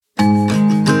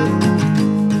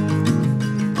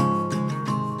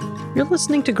You're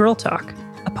listening to Girl Talk,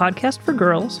 a podcast for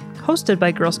girls hosted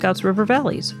by Girl Scouts River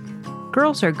Valleys.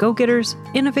 Girls are go-getters,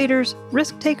 innovators,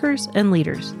 risk-takers, and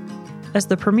leaders. As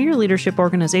the premier leadership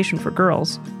organization for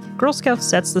girls, Girl Scouts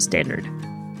sets the standard.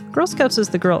 Girl Scouts is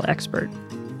the girl expert,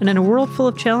 and in a world full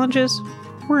of challenges,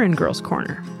 we're in Girls'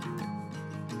 Corner.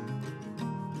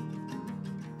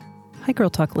 Hi,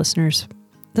 Girl Talk listeners.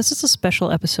 This is a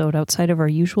special episode outside of our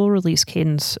usual release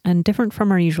cadence and different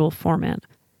from our usual format.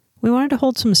 We wanted to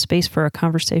hold some space for a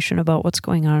conversation about what's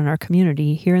going on in our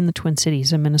community here in the Twin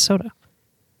Cities in Minnesota.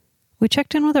 We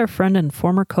checked in with our friend and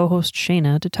former co-host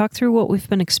Shayna to talk through what we've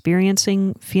been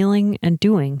experiencing, feeling, and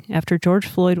doing after George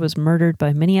Floyd was murdered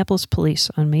by Minneapolis police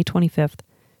on May 25th,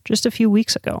 just a few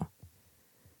weeks ago.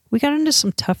 We got into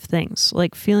some tough things,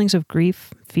 like feelings of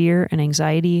grief, fear, and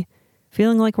anxiety,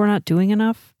 feeling like we're not doing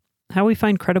enough, how we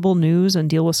find credible news and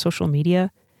deal with social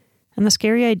media, and the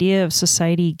scary idea of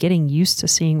society getting used to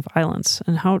seeing violence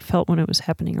and how it felt when it was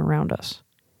happening around us.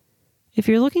 If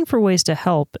you're looking for ways to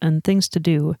help and things to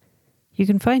do, you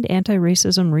can find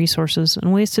anti-racism resources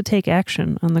and ways to take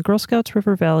action on the Girl Scouts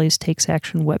River Valleys Takes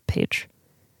Action webpage.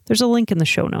 There's a link in the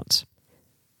show notes.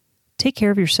 Take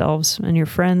care of yourselves and your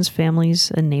friends,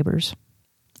 families, and neighbors.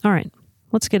 All right,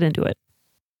 let's get into it.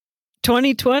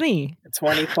 2020.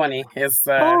 2020 is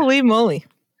holy moly.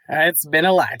 It's been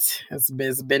a lot. It's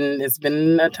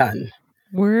been a ton.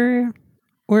 We're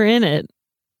in it.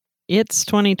 It's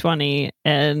 2020,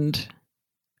 and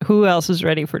who else is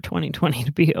ready for 2020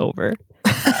 to be over?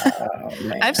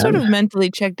 I've sort of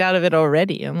mentally checked out of it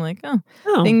already. I'm like,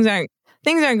 things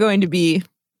aren't going to be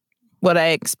what I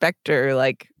expect or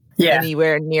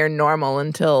anywhere near normal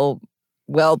until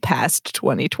well past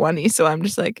 2020. So I'm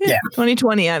just like,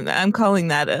 2020. I'm calling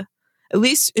that at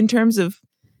least in terms of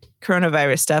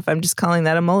coronavirus stuff, I'm just calling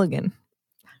that a mulligan.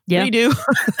 Yeah, we do.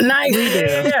 Nice. We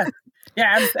do.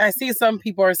 Yeah. I see some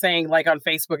people are saying on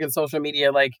Facebook and social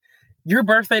media, your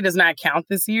birthday does not count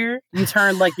this year. You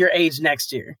turn your age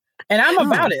next year, and I'm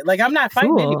about it. I'm not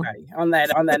fighting anybody on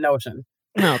that notion.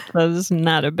 No, that is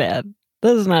not a bad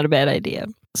idea.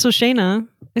 So Shayna,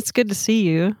 it's good to see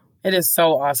you. It is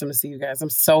so awesome to see you guys.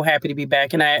 I'm so happy to be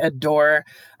back, and I adore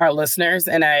our listeners.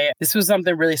 And this was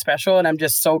something really special, and I'm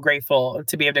just so grateful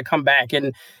to be able to come back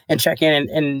and check in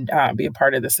and be a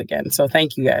part of this again. So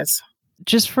thank you guys.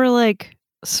 Just for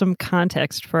some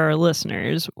context for our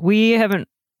listeners, we haven't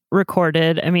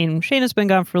recorded. I mean, Shayna's been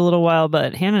gone for a little while,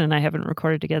 but Hannah and I haven't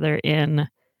recorded together in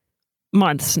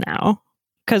months now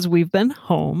because we've been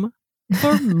home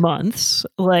for months,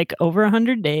 over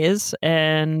 100 days.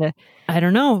 And I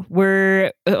don't know,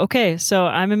 so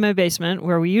I'm in my basement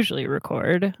where we usually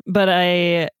record, but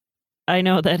I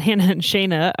know that Hannah and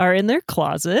Shayna are in their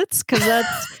closets because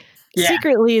that's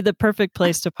secretly the perfect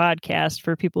place to podcast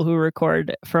for people who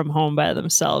record from home by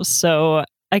themselves. So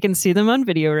I can see them on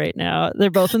video right now.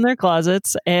 They're both in their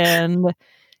closets, and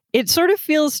it sort of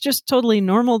feels just totally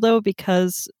normal though,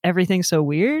 because everything's so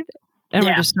weird. And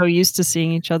we're just so used to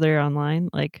seeing each other online.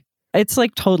 It's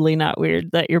totally not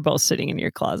weird that you're both sitting in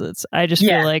your closets. I just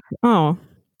feel like, oh,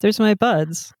 there's my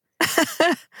buds.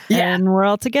 And we're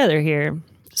all together here.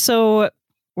 So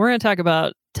we're going to talk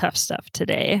about tough stuff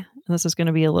today. This is going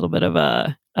to be a little bit of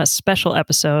a special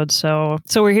episode. So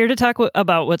we're here to talk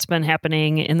about what's been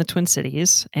happening in the Twin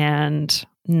Cities and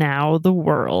now the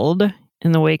world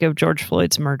in the wake of George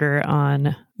Floyd's murder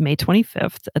on May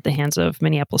 25th at the hands of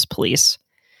Minneapolis police.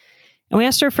 And we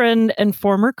asked our friend and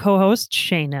former co-host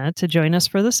Shayna to join us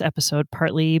for this episode,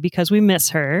 partly because we miss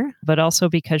her, but also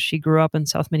because she grew up in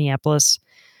South Minneapolis,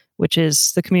 which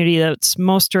is the community that's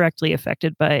most directly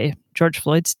affected by George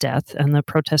Floyd's death and the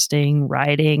protesting,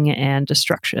 rioting, and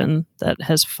destruction that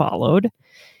has followed.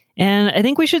 And I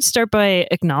think we should start by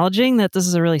acknowledging that this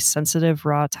is a really sensitive,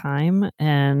 raw time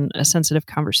and a sensitive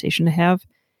conversation to have,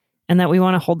 and that we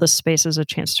want to hold this space as a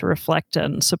chance to reflect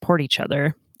and support each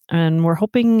other. And we're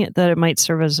hoping that it might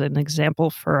serve as an example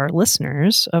for our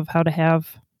listeners of how to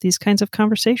have these kinds of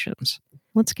conversations.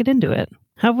 Let's get into it.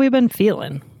 How have we been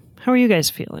feeling? How are you guys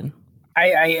feeling?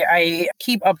 I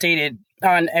keep updated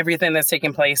on everything that's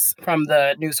taking place from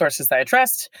the news sources that I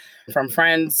trust, from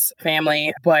friends,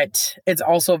 family, but it's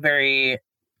also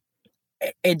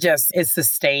it's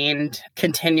sustained,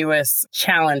 continuous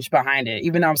challenge behind it.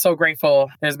 Even though I'm so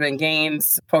grateful, there's been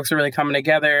gains. Folks are really coming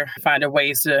together, finding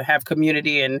ways to have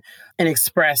community and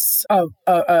express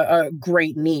a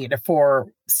great need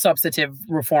for substantive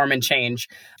reform and change.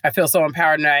 I feel so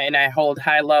empowered, and I hold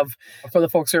high love for the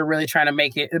folks who are really trying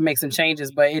to make some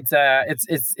changes. But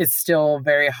it's still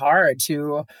very hard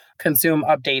to consume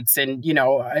updates and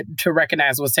to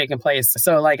recognize what's taking place.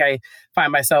 So I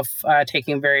find myself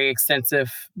taking very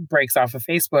extensive breaks off of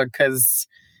Facebook because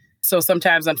So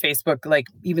sometimes on Facebook, like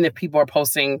even if people are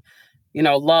posting,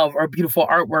 love or beautiful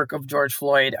artwork of George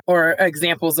Floyd, or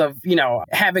examples of,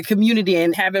 having community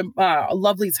and having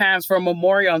lovely times for a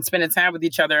memorial and spending time with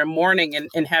each other and mourning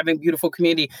and having beautiful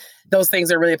community, those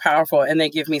things are really powerful and they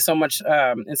give me so much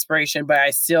inspiration, but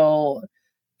I still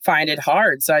find it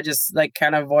hard. So I just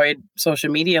kind of avoid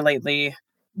social media lately.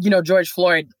 George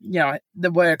Floyd,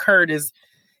 what occurred is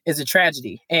a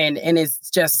tragedy. And it's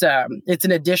just, it's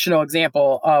an additional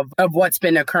example of what's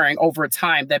been occurring over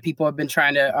time that people have been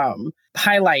trying to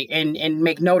highlight and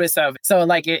make notice of. So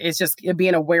it's just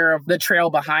being aware of the trail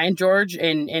behind George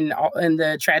and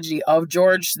the tragedy of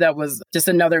George. That was just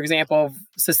another example of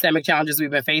systemic challenges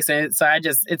we've been facing. So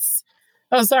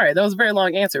oh, sorry, that was a very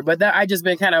long answer, but I just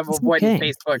been kind of avoiding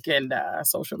Facebook and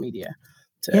social media.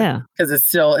 Because it's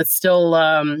still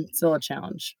a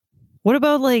challenge. What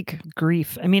about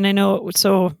grief? I mean, I know,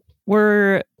 so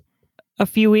we're a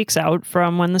few weeks out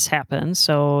from when this happened.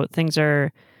 So things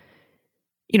are,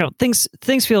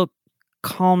 things feel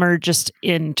calmer just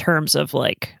in terms of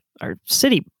our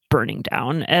city burning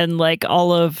down and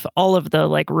all of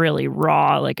the really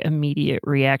raw, immediate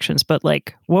reactions. But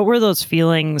what were those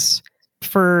feelings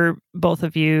for both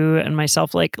of you and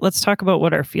myself? Let's talk about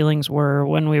what our feelings were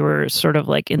when we were sort of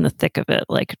in the thick of it,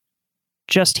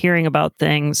 just hearing about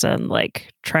things and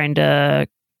trying to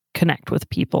connect with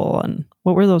people. And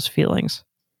what were those feelings?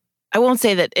 I won't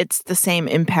say that it's the same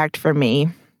impact for me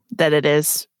that it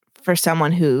is for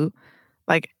someone who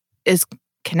is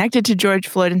connected to George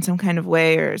Floyd in some kind of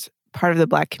way or is part of the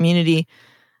Black community.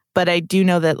 But I do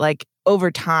know that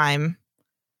over time,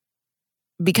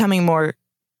 becoming more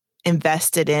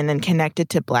invested in and connected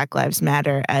to Black Lives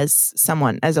Matter as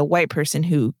a white person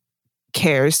who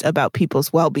cares about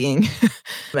people's well-being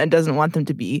and doesn't want them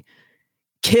to be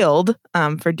killed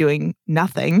for doing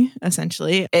nothing,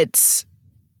 essentially. It's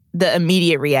the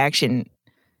immediate reaction.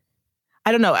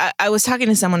 I don't know. I was talking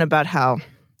to someone about how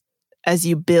as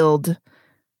you build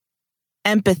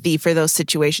empathy for those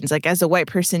situations, as a white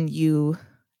person, you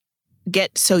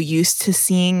get so used to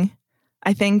seeing,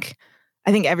 I think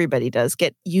everybody does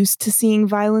get used to seeing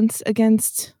violence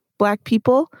against Black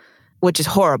people, which is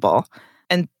horrible.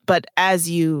 But as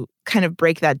you kind of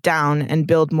break that down and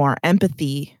build more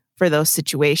empathy for those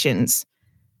situations,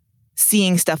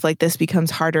 seeing stuff like this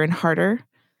becomes harder and harder.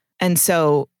 And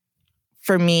so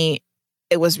for me,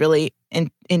 it was really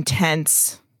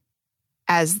intense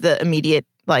as the immediate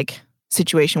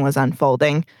situation was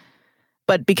unfolding.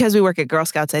 But because we work at Girl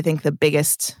Scouts, I think the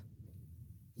biggest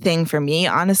thing for me,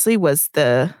 honestly, was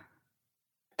the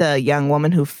young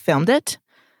woman who filmed it.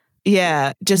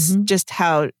 Yeah, just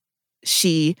how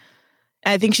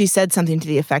I think she said something to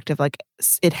the effect of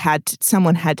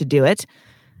someone had to do it.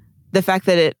 The fact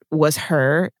that it was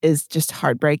her is just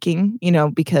heartbreaking,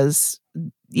 because,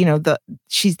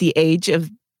 she's the age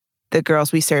of the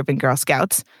girls we serve in Girl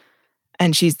Scouts.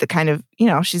 And she's the kind of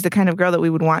girl that we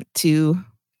would want to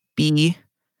be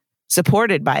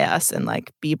supported by us and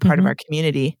be a part of our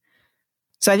community.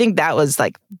 So I think that was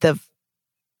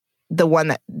the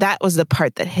one that was the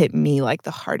part that hit me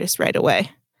the hardest right away.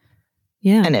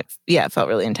 Yeah. And it felt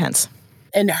really intense.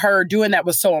 And her doing that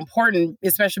was so important,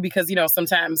 especially because,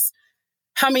 sometimes,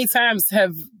 how many times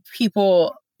have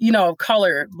people, of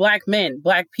color, Black men,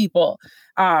 Black people,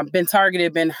 been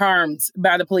targeted, been harmed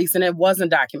by the police, and it wasn't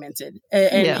documented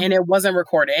and it wasn't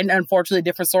recorded. And unfortunately,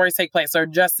 different stories take place, or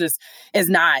justice is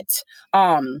not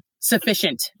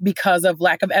sufficient because of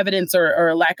lack of evidence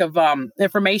or lack of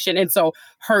information. And so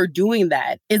her doing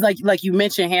that is like you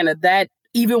mentioned, Hannah, that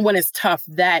even when it's tough,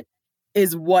 that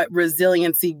is what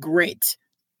resiliency, grit,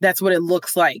 that's what it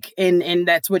looks like. And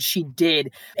that's what she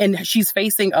did. And she's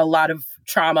facing a lot of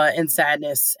trauma and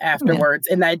sadness afterwards.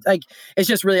 Yeah. And it's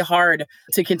just really hard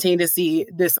to continue to see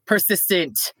this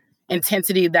persistent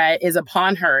intensity that is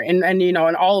upon her. And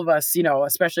and all of us,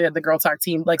 especially at the Girl Talk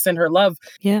team, send her love.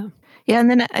 Yeah. Yeah. And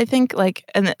then I think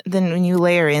and then when you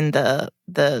layer in the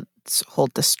whole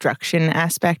destruction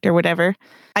aspect or whatever,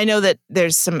 I know that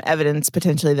there's some evidence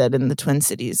potentially that in the Twin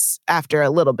Cities, after a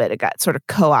little bit, it got sort of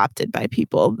co-opted by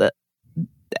people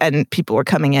and people were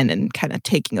coming in and kind of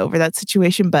taking over that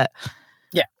situation. But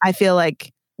yeah, I feel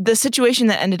like the situation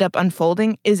that ended up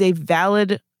unfolding is a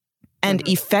valid and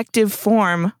effective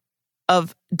form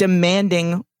of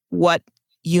demanding what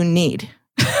you need.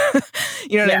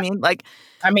 You know what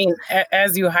I mean?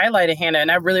 As you highlighted, Hannah,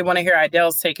 and I really want to hear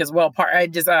Idell's take as well.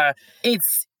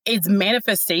 It's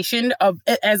manifestation of,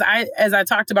 as I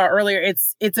talked about earlier,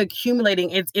 it's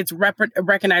accumulating, it's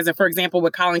recognizing, for example,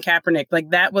 with Colin Kaepernick,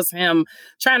 that was him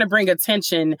trying to bring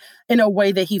attention in a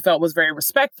way that he felt was very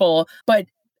respectful, but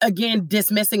again,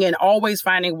 dismissing and always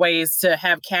finding ways to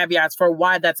have caveats for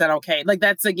why that's not okay. Like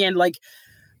that's, again, like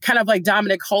kind of like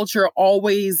dominant culture,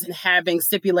 always having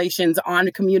stipulations on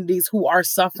communities who are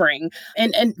suffering.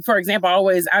 And for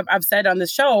example, I've said on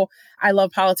this show, I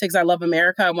love politics. I love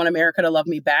America. I want America to love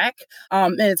me back.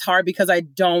 And it's hard because I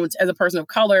don't, as a person of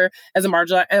color, as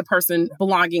a person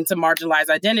belonging to marginalized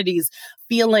identities,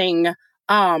 feeling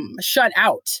shut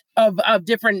out of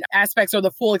different aspects or the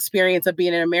full experience of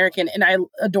being an American. And I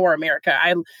adore America.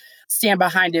 I stand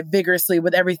behind it vigorously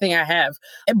with everything I have.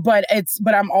 But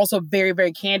I'm also very,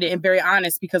 very candid and very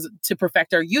honest, because to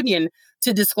perfect our union,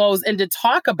 to disclose and to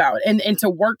talk about and to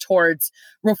work towards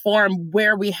reform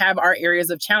where we have our areas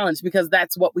of challenge, because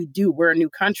that's what we do. We're a new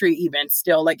country, even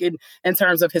still, like in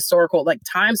terms of historical like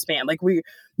time span. Like we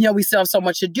still have so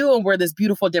much to do, and we're this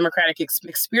beautiful democratic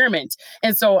experiment.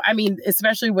 And so, I mean,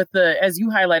 especially with as you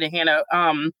highlighted, Hannah,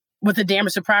 with the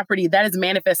damage to property, that is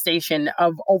manifestation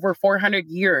of over 400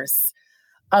 years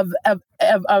of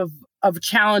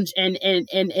challenge and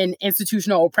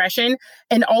institutional oppression.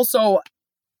 And also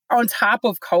on top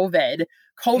of COVID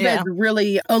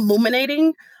really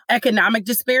illuminating economic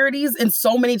disparities and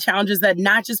so many challenges that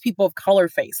not just people of color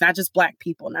face, not just Black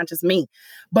people, not just me,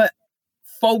 but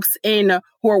folks who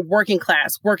are working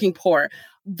class, working poor.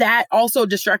 That also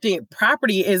destructing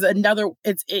property is another.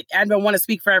 I don't want to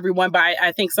speak for everyone, but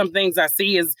I think some things I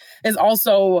see is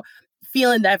also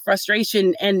feeling that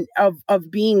frustration and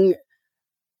of being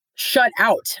shut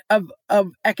out of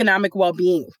economic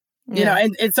well-being. You know,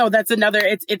 and so that's another.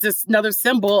 It's another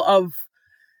symbol of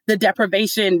the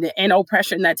deprivation and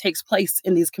oppression that takes place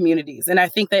in these communities. And I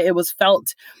think that it was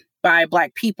felt by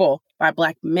Black people, by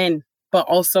Black men, but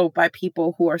also by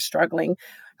people who are struggling,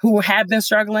 who have been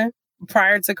struggling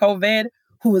prior to COVID,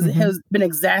 has been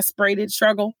exasperated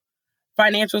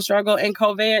financial struggle in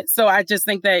COVID. So I just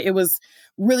think that it was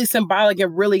really symbolic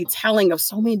and really telling of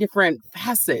so many different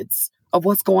facets of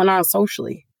what's going on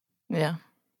socially. Yeah.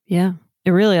 Yeah.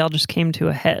 It really all just came to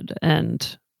a head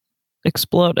and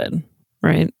exploded,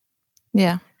 right?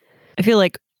 Yeah. I feel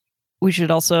like we should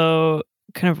also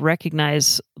kind of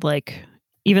recognize, like,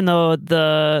 even though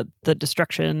the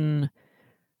destruction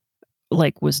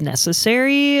like was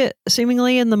necessary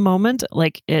seemingly in the moment,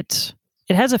 like it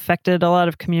has affected a lot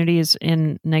of communities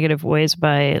in negative ways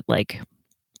by like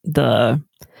the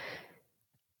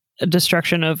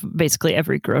destruction of basically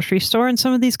every grocery store in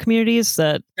some of these communities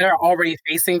that are already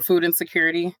facing food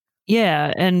insecurity.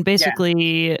 Yeah, and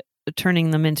basically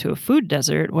turning them into a food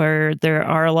desert where there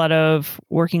are a lot of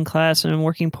working class and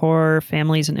working poor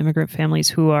families and immigrant families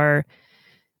who are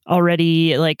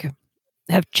already like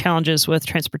have challenges with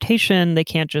transportation. They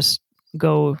can't just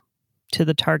go to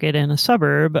the Target in a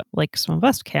suburb like some of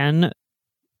us can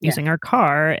using our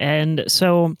car. And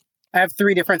so I have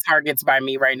 3 different Targets by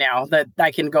me right now that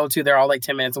I can go to. They're all like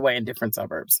 10 minutes away in different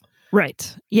suburbs.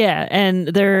 Right. Yeah. And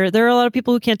there are a lot of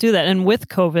people who can't do that. And with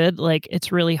COVID, like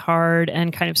it's really hard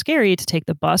and kind of scary to take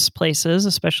the bus places,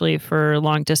 especially for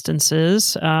long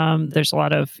distances. There's a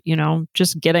lot of,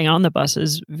 just getting on the bus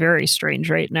is very strange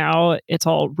right now. It's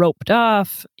all roped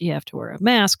off. You have to wear a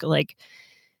mask. Like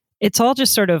it's all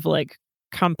just sort of like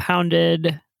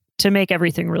compounded to make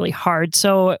everything really hard.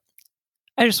 So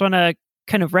I just want to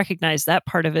kind of recognize that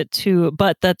part of it too,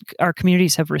 but that our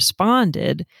communities have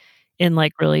responded in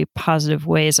like really positive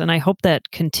ways. And I hope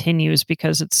that continues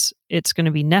because it's going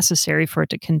to be necessary for it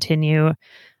to continue.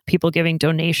 People giving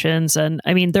donations. And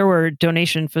I mean, there were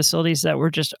donation facilities that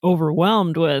were just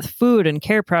overwhelmed with food and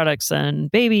care products and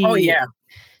baby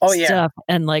stuff.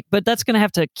 And like, but that's going to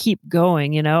have to keep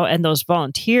going, and those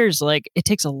volunteers, like it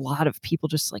takes a lot of people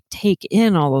just like take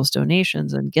in all those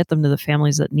donations and get them to the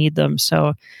families that need them.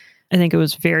 So I think it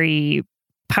was very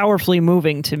powerfully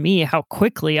moving to me how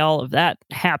quickly all of that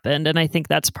happened. And I think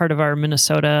that's part of our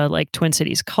Minnesota, like Twin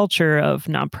Cities culture of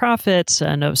nonprofits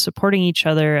and of supporting each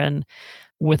other. And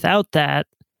without that,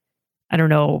 I don't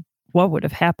know what would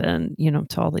have happened,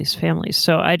 to all these families.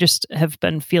 So I just have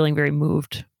been feeling very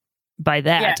moved by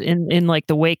that in like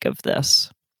the wake of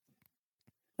this.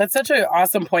 That's such an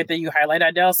awesome point that you highlight,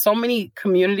 Adele. So many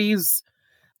communities,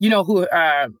 who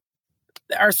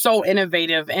are so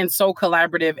innovative and so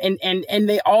collaborative and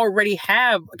they already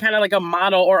have kind of like a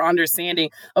model or understanding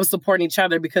of supporting each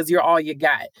other because you're all you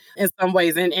got in some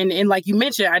ways. And like you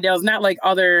mentioned, Adele, it's not like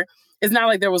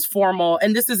there was formal,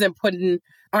 and this isn't putting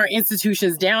our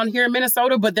institutions down here in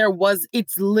Minnesota, but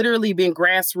it's literally been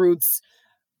grassroots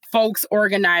folks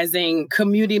organizing,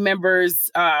 community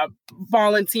members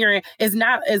volunteering. It's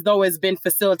not as though it's been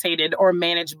facilitated or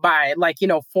managed by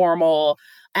formal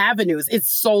avenues. It's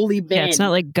solely been. Yeah, it's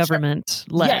not like government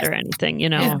led or anything, you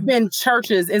know. It's been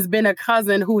churches. It's been a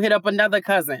cousin who hit up another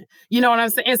cousin. You know what I'm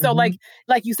saying? And so like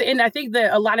you said, and I think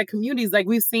that a lot of communities, like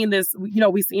we've seen this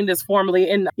formally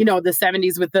in, the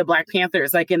 70s with the Black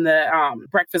Panthers, like in the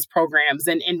breakfast programs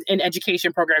and in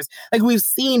education programs. Like we've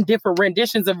seen different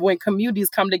renditions of when communities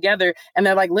come together and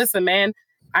they're like, listen, man,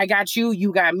 I got you,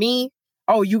 you got me.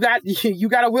 Oh, you got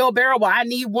a wheelbarrow. Well, I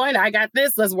need one. I got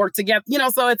this. Let's work together.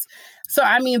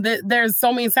 There's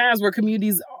so many times where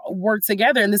communities work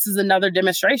together, and this is another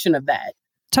demonstration of that.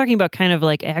 Talking about kind of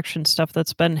like action stuff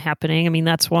that's been happening. I mean,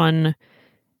 that's one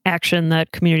action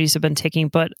that communities have been taking,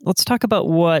 but let's talk about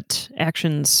what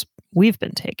actions we've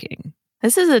been taking.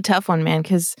 This is a tough one, man,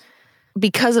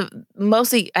 because of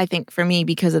mostly, I think for me,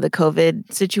 because of the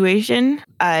COVID situation,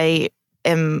 I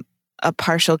am a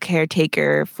partial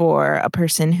caretaker for a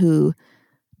person who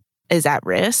is at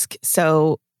risk.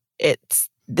 So I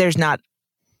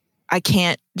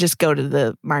can't just go to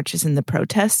the marches and the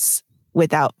protests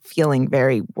without feeling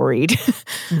very worried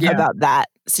about that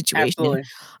situation. Absolutely.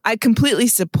 I completely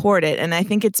support it. And I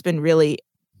think it's been really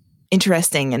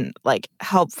interesting and like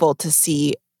helpful to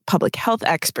see public health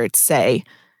experts say,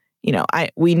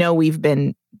 we know we've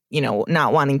been,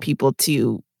 not wanting people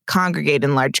to congregate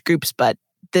in large groups, but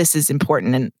this is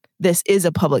important and this is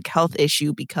a public health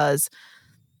issue because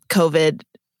COVID,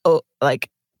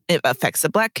 it affects the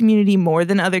Black community more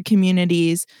than other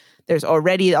communities. There's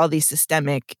already all these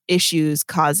systemic issues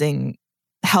causing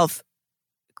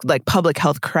public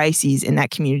health crises in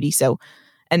that community. So,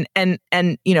 and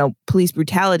police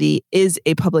brutality is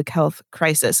a public health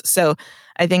crisis. So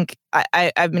I think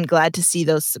I've been glad to see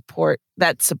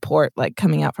that support like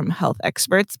coming out from health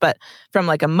experts, but from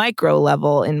like a micro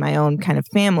level in my own kind of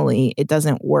family, it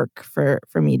doesn't work for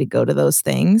me to go to those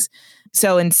things.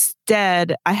 So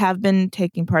instead, I have been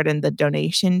taking part in the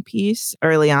donation piece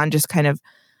early on, just kind of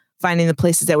finding the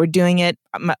places that were doing it.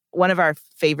 One of our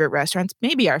favorite restaurants,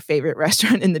 maybe our favorite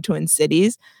restaurant in the Twin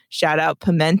Cities, shout out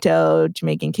Pimento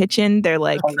Jamaican Kitchen. They're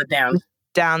like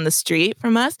down the street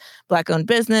from us. Black-owned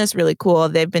business, really cool.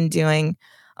 They've been doing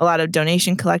a lot of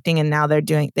donation collecting, and now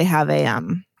they have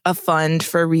a fund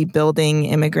for rebuilding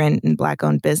immigrant and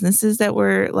Black-owned businesses that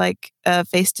were like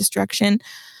face destruction.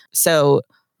 So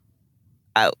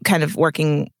kind of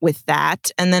working with that.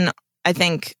 And then I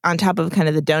think on top of kind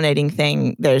of the donating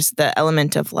thing, there's the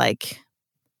element of like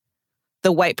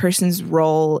the white person's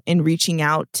role in reaching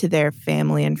out to their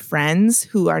family and friends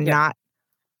who are not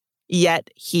yet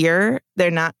here.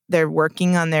 They're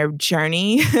working on their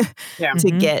journey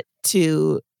to get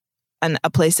to a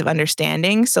place of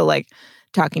understanding. So like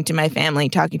talking to my family,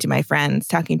 talking to my friends,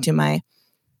 talking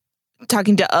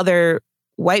to other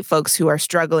white folks who are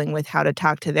struggling with how to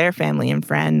talk to their family and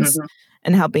friends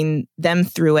and helping them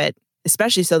through it,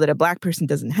 especially so that a Black person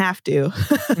doesn't have to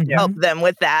help them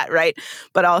with that, right?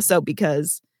 But also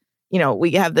because,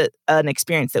 we have an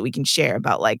experience that we can share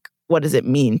about like, what does it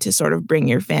mean to sort of bring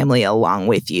your family along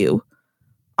with you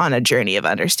on a journey of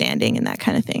understanding and that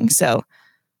kind of thing. So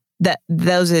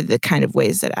those are the kind of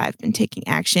ways that I've been taking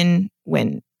action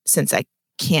since I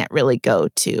can't really go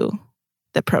to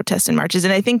the protests and marches.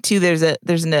 And I think too, there's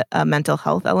a mental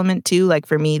health element too. Like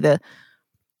for me, the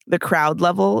crowd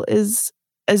level is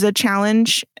a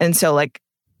challenge. And so like,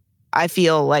 I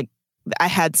feel like I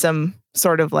had some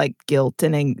sort of like guilt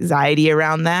and anxiety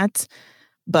around that.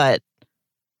 But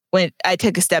when I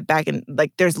took a step back and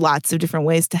like, there's lots of different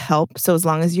ways to help. So as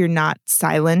long as you're not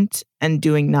silent and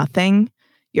doing nothing,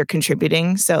 you're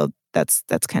contributing. So that's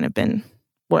kind of been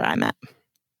where I'm at.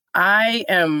 I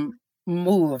am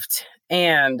moved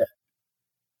and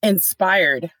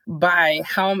inspired by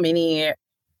how many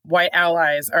white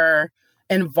allies are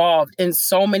involved in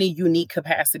so many unique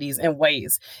capacities and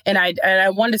ways. And I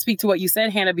wanted to speak to what you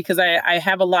said, Hannah, because I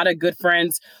have a lot of good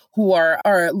friends who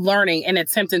are learning and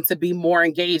attempting to be more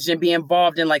engaged and be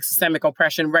involved in like systemic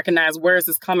oppression, recognize where is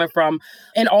this coming from,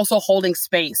 and also holding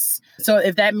space. So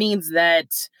if that means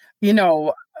that,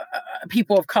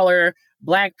 people of color,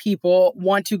 Black people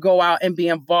want to go out and be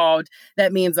involved,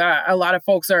 that means a lot of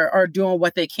folks are doing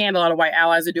what they can. A lot of white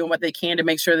allies are doing what they can to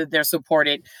make sure that they're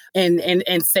supported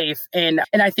and safe. And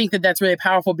I think that that's really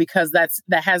powerful because that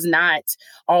has not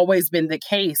always been the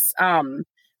case.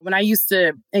 When I used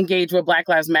to engage with Black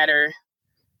Lives Matter,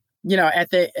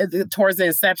 towards the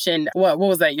inception, what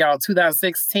was that, y'all?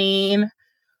 2016?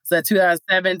 So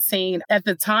 2017. At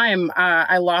the time,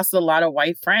 I lost a lot of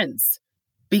white friends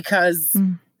because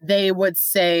they would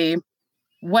say,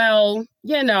 well,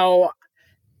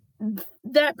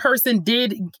 that person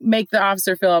did make the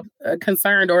officer feel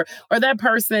concerned, or that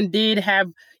person did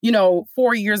have,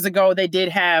 4 years ago, they did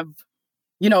have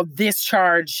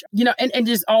discharge, and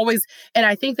just always, and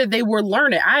I think that they were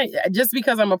learning. Just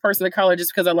because I'm a person of color,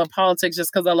 just because I love politics,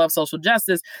 just because I love social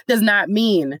justice, does not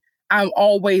mean I'm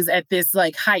always at this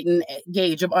like heightened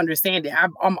gauge of understanding.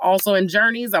 I'm also in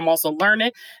journeys. I'm also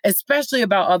learning, especially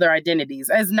about other identities.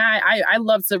 I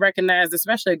love to recognize,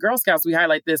 especially at Girl Scouts, we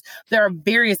highlight this. There are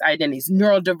various identities,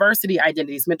 neurodiversity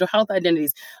identities, mental health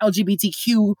identities,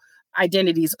 LGBTQ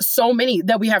identities, so many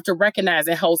that we have to recognize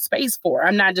and hold space for.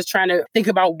 I'm not just trying to think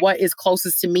about what is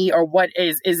closest to me or what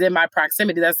is in my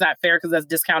proximity. That's not fair because that's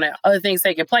discounting other things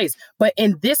taking place. But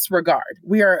in this regard,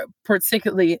 we are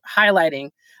particularly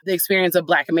highlighting the experience of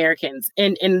Black Americans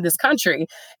in this country.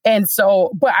 And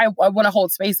so, but I want to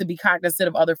hold space and be cognizant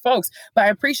of other folks. But I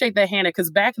appreciate that, Hannah, because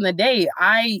back in the day,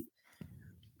 I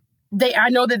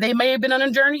know that they may have been on a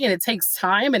journey and it takes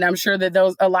time. And I'm sure that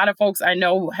a lot of folks I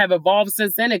know have evolved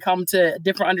since then and come to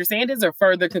different understandings or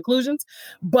further conclusions.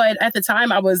 But at the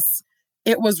time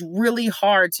it was really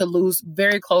hard to lose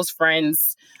very close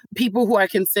friends, people who I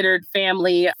considered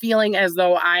family, feeling as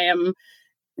though I am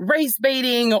race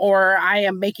baiting or I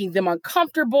am making them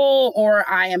uncomfortable or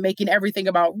I am making everything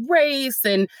about race.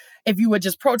 And if you would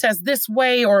just protest this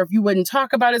way or if you wouldn't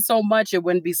talk about it so much, it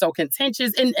wouldn't be so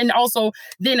contentious. And also,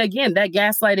 then again, that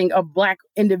gaslighting of Black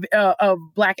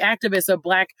activists, of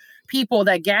Black people,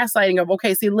 that gaslighting of,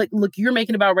 okay, see, look, you're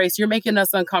making it about race. You're making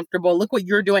us uncomfortable. Look what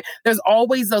you're doing. There's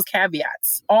always those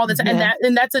caveats all the time. Yeah.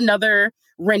 And that's another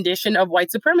rendition of white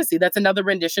supremacy. That's another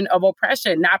rendition of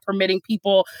oppression, not permitting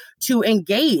people to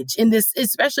engage in this,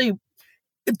 especially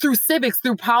through civics,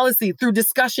 through policy, through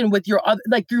discussion with your other,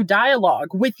 like through dialogue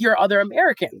with your other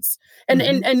Americans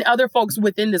and other folks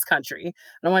within this country.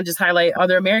 I want to just highlight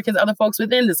other Americans, other folks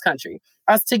within this country,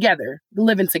 us together,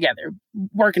 living together,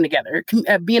 working together,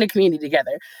 being a community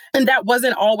together. And that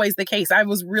wasn't always the case. I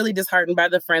was really disheartened by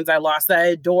the friends I lost that I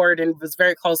adored and was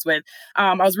very close with.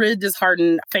 I was really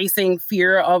disheartened facing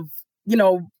fear of,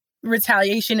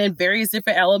 retaliation in various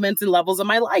different elements and levels of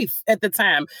my life at the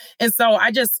time. And so I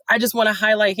just want to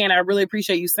highlight, Hannah, I really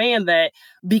appreciate you saying that,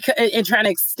 because and trying to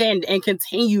extend and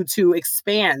continue to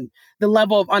expand the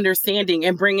level of understanding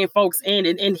and bringing folks in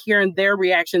and hearing their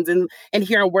reactions and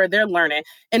hearing where they're learning.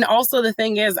 And also the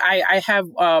thing is, I have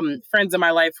friends in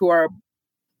my life who are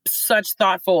such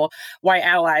thoughtful white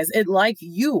allies, like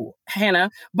you, Hannah.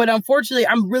 But unfortunately,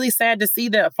 I'm really sad to see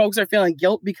that folks are feeling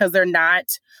guilt because they're not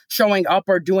showing up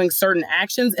or doing certain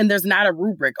actions, and there's not a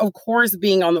rubric. Of course,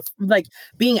 being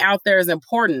out there is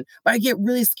important, but I get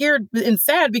really scared and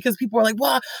sad because people are like,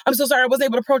 "Well, I'm so sorry, I wasn't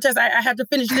able to protest. I had to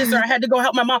finish this, or I had to go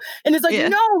help my mom." And it's like,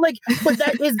 but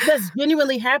that's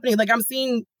genuinely happening. Like I'm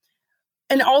seeing,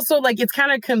 and also like it's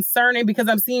kind of concerning because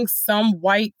I'm seeing some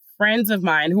white friends of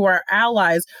mine who are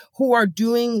allies who are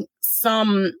doing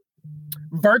some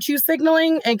virtue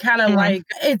signaling and kind of like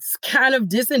it's kind of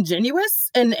disingenuous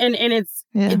and it's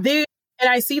and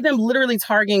I see them literally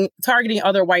targeting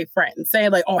other white friends,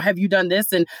 saying like, "Oh, have you done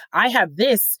this? And I have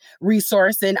this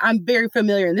resource, and I'm very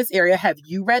familiar in this area. Have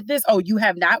you read this? Oh, you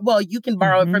have not? Well, you can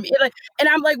borrow it from me." And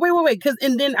I'm like, wait, because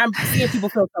and then I'm seeing people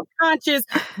feel self-conscious.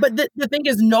 But the thing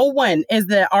is, no one is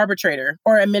the arbitrator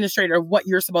or administrator of what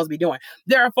you're supposed to be doing.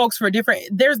 There are folks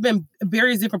there's been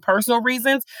various different personal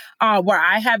reasons where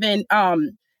I haven't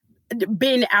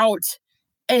been out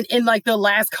in like the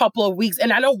last couple of weeks.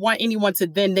 And I don't want anyone to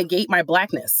then negate my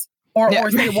Blackness or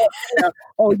say, well,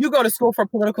 oh, you go to school for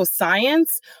political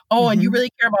science. Oh, and you really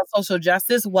care about social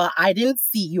justice. Well, I didn't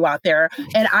see you out there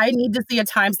and I need to see a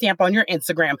timestamp on your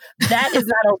Instagram. That is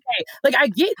not okay. Like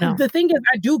the thing is,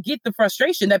 I do get the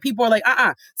frustration that people are like,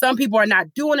 some people are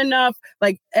not doing enough.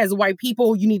 Like as white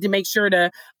people, you need to make sure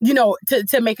to,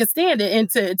 to make a stand and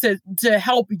to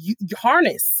help you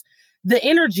harness the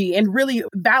energy and really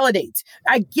validate.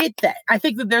 I get that. I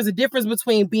think that there's a difference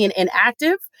between being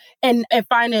inactive and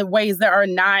finding ways that are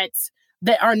not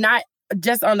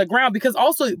just on the ground, because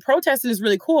also protesting is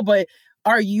really cool, but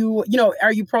are you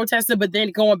protesting, but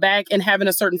then going back and having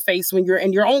a certain face when you're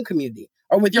in your own community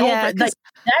or with your own, like,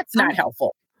 that's not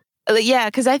helpful. Yeah.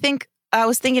 Cause I think I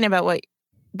was thinking about what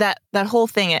that whole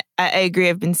thing. I agree.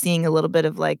 I've been seeing a little bit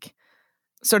of like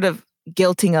sort of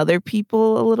guilting other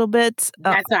people a little bit.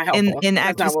 That's not helpful. In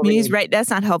activist communities, right?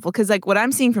 That's not helpful because like what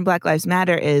I'm seeing from Black Lives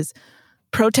Matter is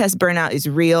protest burnout is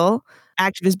real.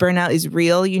 Activist burnout is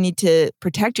real. You need to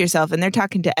protect yourself. And they're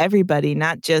talking to everybody,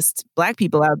 not just Black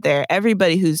people out there.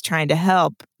 Everybody who's trying to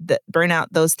help. The burnout,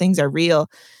 those things are real.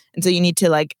 And so you need to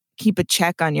like keep a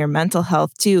check on your mental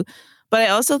health too. But I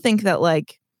also think that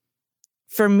like,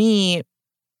 for me,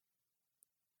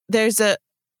 there's a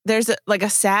like a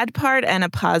sad part and a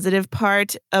positive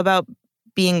part about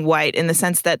being white in the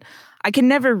sense that I can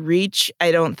never reach,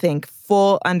 I don't think,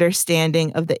 full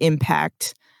understanding of the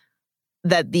impact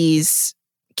that these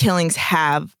killings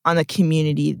have on the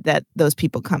community that those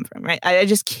people come from, right? I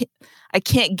just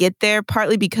can't get there,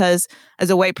 partly because as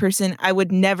a white person, I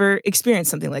would never experience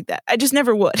something like that. I just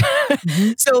never would.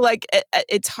 Mm-hmm. So like,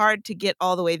 it's hard to get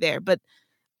all the way there. But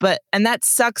and that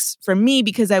sucks for me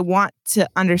because I want to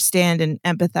understand and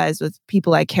empathize with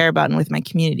people I care about and with my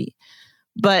community.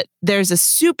 But there's a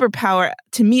superpower,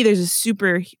 to me, there's a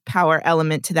superpower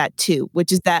element to that too,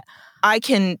 which is that I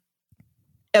can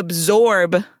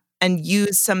absorb and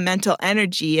use some mental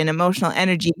energy and emotional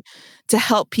energy to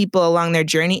help people along their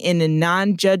journey in a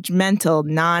non-judgmental,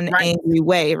 non-angry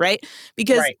way, right?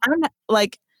 Because I'm not,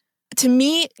 like, to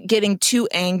me, getting too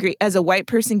angry, as a white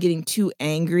person, getting too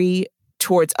angry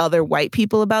towards other white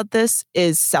people about this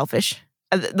is selfish.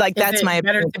 Like, that's my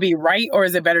better opinion. To be right, or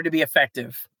is it better to be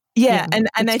effective? Yeah, and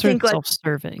I think like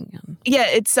self-serving. Yeah,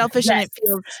 it's selfish, yes.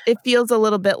 And it feels a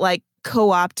little bit like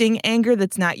co-opting anger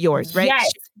that's not yours, right?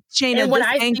 Yes. Shana, and when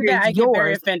I see that, I get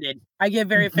very offended. I get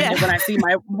very offended when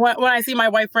I see my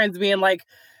white friends being like,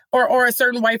 or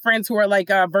certain white friends who are like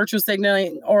virtue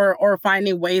signaling or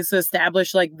finding ways to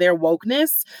establish like their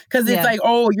wokeness, because it's like,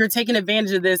 oh, you're taking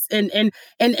advantage of this, and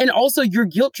also you're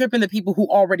guilt tripping the people who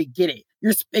already get it.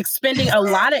 You're expending a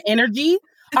lot of energy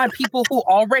on people who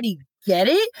already get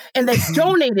it, and they've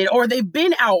donated, or they've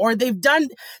been out, or they've done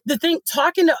the thing.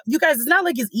 Talking to you guys, it's not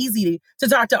like it's easy to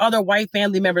talk to other white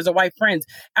family members or white friends.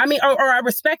 I mean, or I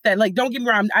respect that. Like, don't get me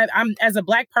wrong. I'm as a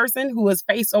Black person who has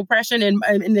faced oppression and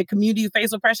in the community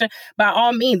face oppression, by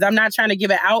all means, I'm not trying to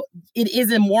give it out. It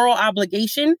is a moral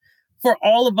obligation for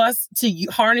all of us to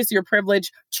harness your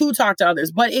privilege to talk to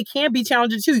others. But it can be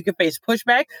challenging too. You can face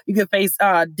pushback. You can face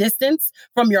distance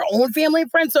from your own family and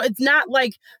friends. So it's not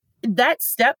like that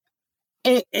step.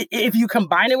 If you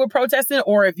combine it with protesting,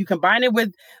 or if you combine it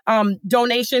with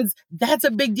donations, that's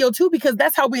a big deal too, because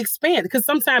that's how we expand. Because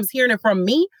sometimes hearing it from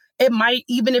me, it might,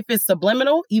 even if it's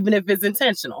subliminal, even if it's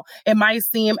intentional, it might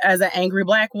seem as an angry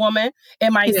Black woman.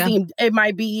 It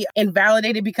might be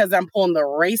invalidated because I'm pulling the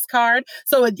race card.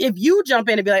 So if you jump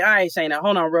in and be like, all right, Shana,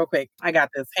 hold on real quick. I got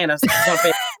this. Hannah, jump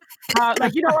in.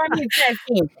 Like, you know what I mean? Tag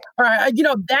team. Or, you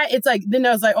know, that it's like, then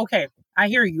I was like, okay, I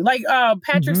hear you. Like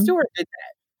Patrick Stewart did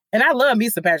that. And I love me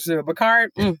some Patrick Stewart.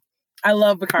 Picard, I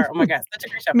love Picard. Oh my God, such a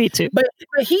great show. Me too. But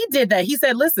he did that. He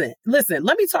said, listen,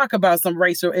 let me talk about some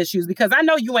racial issues, because I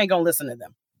know you ain't going to listen to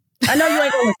them. I know you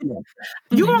ain't going to listen to them.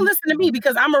 You're going to listen to me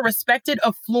because I'm a respected,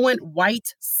 affluent,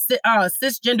 white,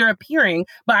 cisgender appearing,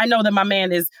 but I know that my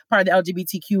man is part of the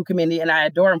LGBTQ community and I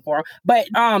adore him for him. But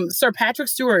Sir Patrick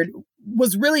Stewart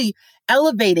was really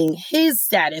elevating his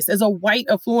status as a white,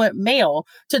 affluent male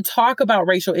to talk about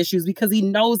racial issues, because he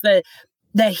knows that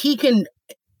he can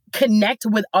connect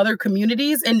with other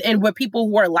communities and with people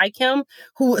who are like him,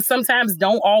 who sometimes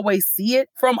don't always see it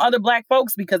from other Black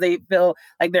folks because they feel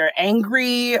like they're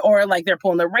angry or like they're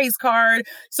pulling the race card.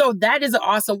 So that is an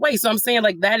awesome way. So I'm saying,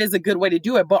 like, that is a good way to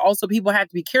do it. But also people have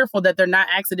to be careful that they're not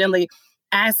accidentally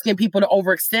asking people to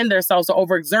overextend themselves or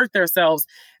overexert themselves,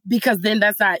 because then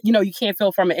that's not, you know, you can't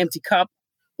fill from an empty cup.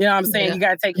 You know what I'm saying? Yeah. You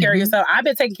got to take care of yourself. I've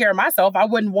been taking care of myself. I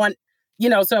wouldn't want, you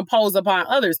know, to impose upon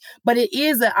others. But it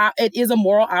is a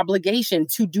moral obligation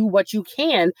to do what you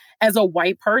can as a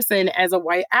white person, as a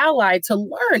white ally, to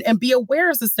learn and be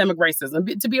aware of systemic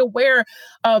racism, to be aware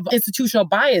of institutional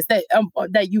bias that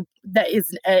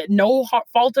is no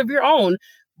fault of your own,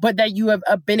 but that you have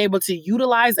been able to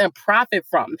utilize and profit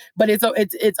from. But it's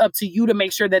up to you to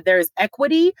make sure that there is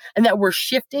equity and that we're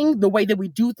shifting the way that we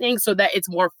do things so that it's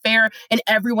more fair and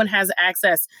everyone has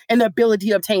access and the ability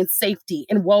to obtain safety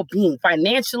and well-being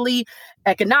financially,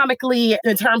 economically,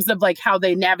 in terms of like how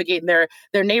they navigate their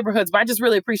neighborhoods. But I just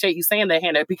really appreciate you saying that,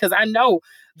 Hannah, because I know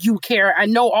you care. I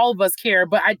know all of us care,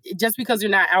 but just because you're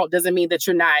not out doesn't mean that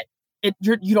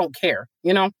you don't care,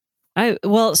 you know?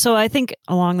 So I think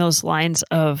along those lines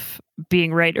of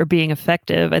being right or being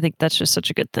effective, I think that's just such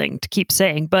a good thing to keep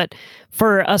saying. But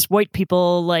for us white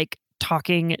people, like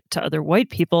talking to other white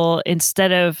people,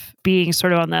 instead of being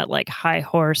sort of on that like high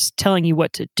horse telling you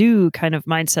what to do kind of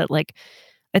mindset, like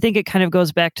I think it kind of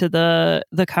goes back to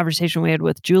the conversation we had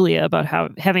with Julia about how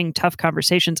having tough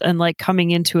conversations and like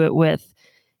coming into it with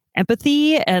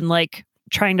empathy and like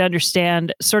trying to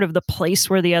understand sort of the place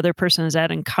where the other person is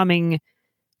at and coming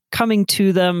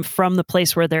to them from the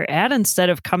place where they're at instead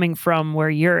of coming from where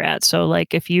you're at. So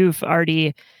like if you've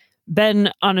already been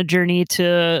on a journey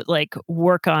to like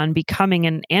work on becoming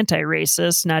an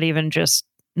anti-racist, not even just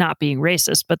not being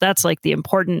racist, but that's like the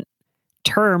important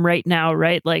term right now,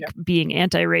 right? Like being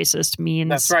anti-racist means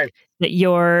that's right. that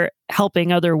you're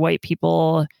helping other white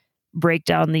people break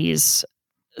down these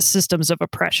systems of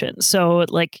oppression. So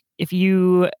like if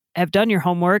you have done your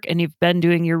homework and you've been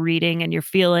doing your reading and you're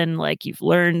feeling like you've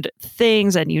learned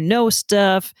things and you know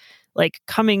stuff, like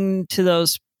coming to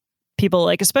those people,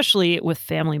 like especially with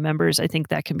family members, I think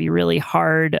that can be really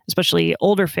hard, especially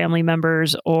older family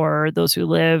members or those who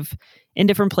live in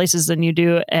different places than you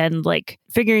do, and like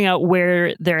figuring out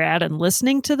where they're at and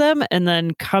listening to them and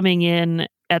then coming in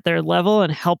at their level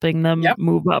and helping them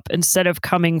move up instead of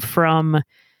coming from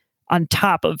on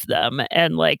top of them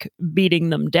and like beating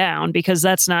them down, because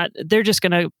that's not, they're just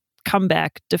going to come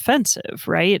back defensive,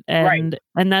 right? And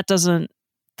that doesn't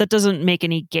make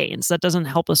any gains. That doesn't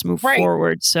help us move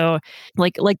forward. So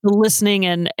like the listening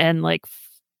and like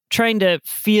trying to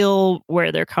feel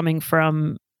where they're coming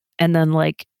from and then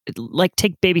like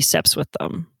take baby steps with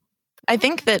them. I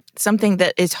think that something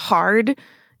that is hard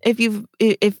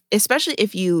especially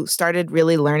if you started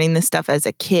really learning this stuff as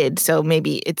a kid, so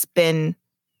maybe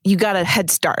you got a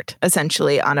head start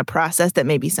essentially on a process that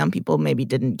maybe some people maybe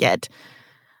didn't get.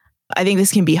 I think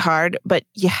this can be hard, but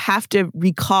you have to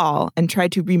recall and try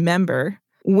to remember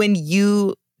when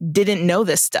you didn't know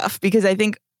this stuff, because I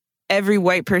think every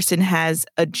white person has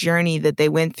a journey that they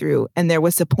went through, and there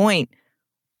was a point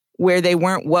where they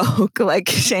weren't woke. Like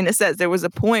Shayna says, there was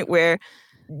a point where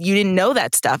you didn't know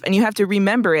that stuff, and you have to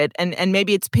remember it. And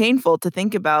maybe it's painful to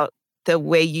think about the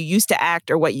way you used to act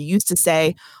or what you used to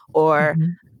say or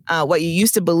what you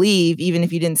used to believe, even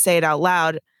if you didn't say it out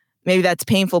loud. Maybe that's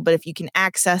painful, but if you can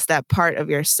access that part of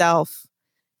yourself,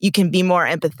 you can be more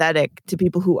empathetic to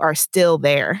people who are still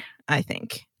there, I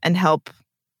think, and help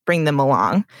bring them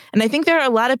along. And I think there are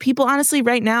a lot of people, honestly,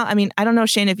 right now. I mean, I don't know,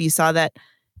 Shane, if you saw that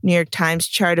New York Times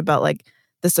chart about like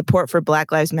the support for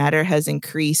Black Lives Matter has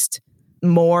increased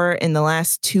more in the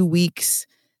last 2 weeks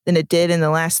than it did in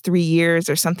the last 3 years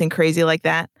or something crazy like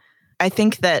that. I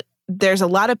think that there's a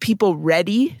lot of people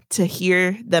ready to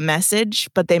hear the message,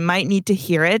 but they might need to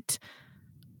hear it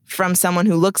from someone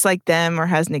who looks like them or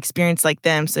has an experience like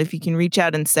them. So if you can reach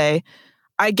out and say,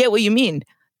 I get what you mean.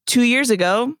 2 years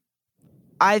ago,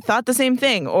 I thought the same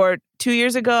thing. Or 2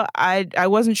 years ago, I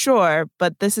wasn't sure,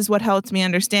 but this is what helped me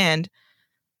understand.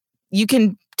 You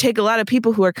can take a lot of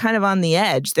people who are kind of on the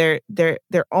edge. They're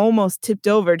almost tipped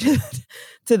over to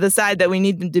the side that we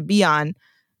need them to be on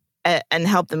and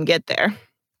help them get there.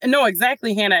 No,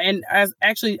 exactly, Hannah. And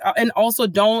and also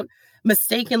don't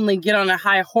mistakenly get on a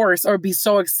high horse or be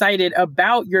so excited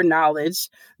about your knowledge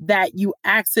that you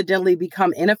accidentally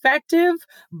become ineffective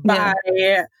by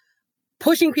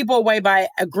pushing people away by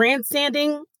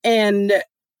grandstanding and,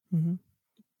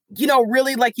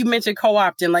 really, like you mentioned,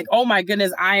 co-opting, like, oh my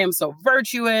goodness, I am so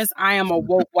virtuous. I am a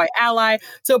woke white ally,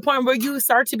 to a point where you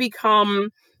start to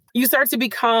become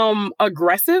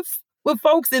aggressive with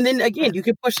folks. And then again, you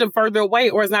can push them further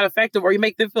away, or it's not effective, or you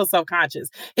make them feel self-conscious.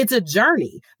 It's a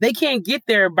journey. They can't get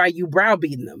there by you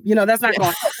browbeating them. That's not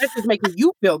going to help. That's just making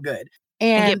you feel good.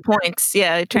 And get points.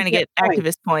 Yeah. Trying to get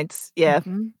activist points. Yeah.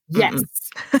 Yes.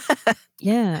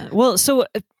 Yeah. Well, so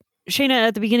Shayna,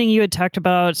 at the beginning, you had talked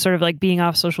about sort of like being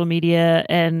off social media,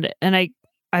 and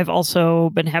I've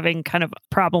also been having kind of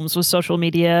problems with social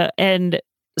media. And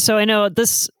so I know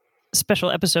this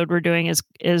special episode we're doing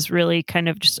is really kind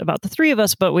of just about the three of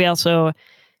us, but we also have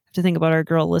to think about our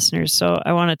girl listeners. So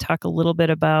I want to talk a little bit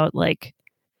about like,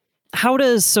 how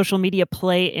does social media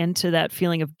play into that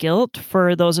feeling of guilt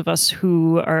for those of us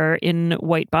who are in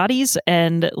white bodies,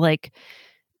 and like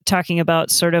talking about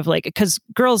sort of like, because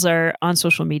girls are on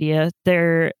social media,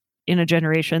 they're in a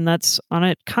generation that's on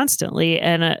it constantly.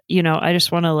 And, I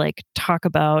just want to like talk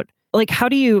about like, how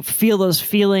do you feel those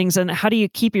feelings, and how do you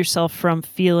keep yourself from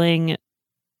feeling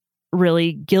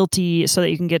really guilty so that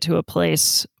you can get to a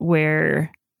place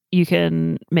where you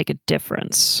can make a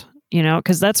difference,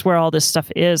 because that's where all this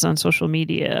stuff is on social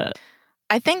media.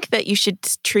 I think that you should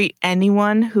treat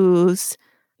anyone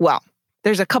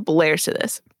there's a couple layers to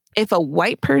this. If a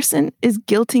white person is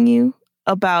guilting you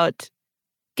about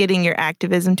getting your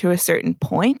activism to a certain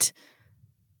point,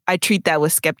 I treat that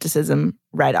with skepticism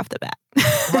right off the bat.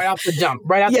 Right off the jump.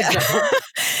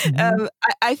 The jump.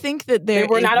 I think that they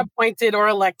were not appointed or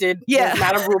elected. Yeah. There's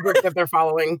not a rubric that they're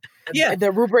following. Yeah.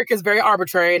 The rubric is very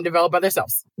arbitrary and developed by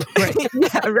themselves. Right.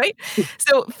 Yeah, right.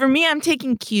 So for me, I'm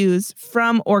taking cues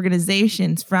from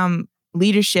organizations, from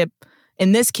leadership,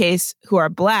 in this case, who are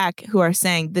Black, who are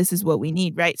saying, this is what we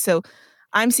need, right? So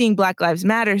I'm seeing Black Lives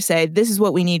Matter say, this is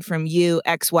what we need from you,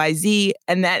 XYZ.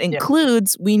 And that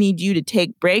includes, we need you to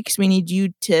take breaks. We need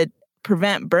you to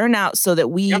prevent burnout so that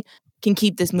we can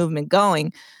keep this movement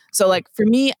going. So like for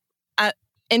me,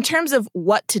 in terms of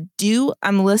what to do,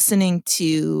 I'm listening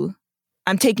to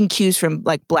I'm taking cues from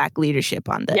like Black leadership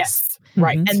on this. Yes.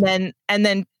 Right.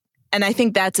 And I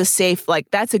think that's a safe,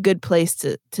 like that's a good place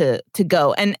to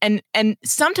go. And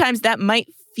sometimes that might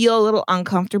feel a little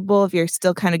uncomfortable if you're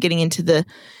still kind of getting into the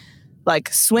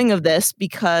like swing of this,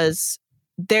 because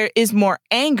there is more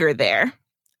anger there,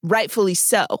 rightfully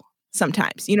so.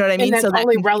 Sometimes, you know what I mean? And that's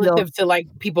only relative to like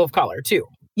people of color too.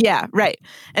 Yeah, right.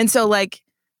 And so like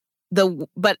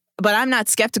but I'm not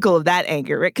skeptical of that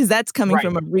anger, right? Because that's coming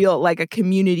from a real, like a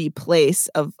community place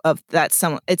of that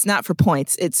it's not for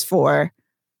points, it's for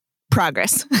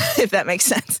progress, if that makes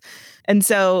sense. And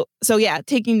so yeah,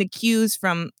 taking the cues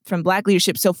from Black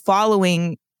leadership. So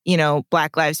following, you know,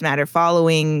 Black Lives Matter,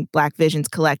 following Black Visions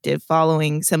Collective,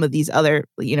 following some of these other,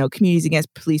 you know, communities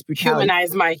against police brutality.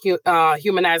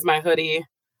 Humanize my hoodie.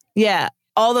 Yeah.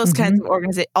 All those kinds of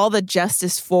organizations, all the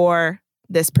justice for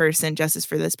this person, justice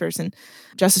for this person,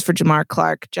 justice for Jamar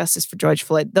Clark, justice for George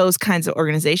Floyd, those kinds of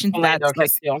organizations. That's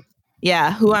like,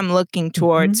 yeah, who I'm looking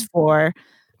towards for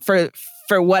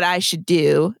what I should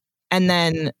do. And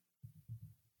then,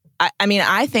 I mean,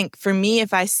 I think for me,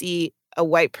 if I see a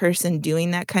white person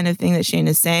doing that kind of thing that Shane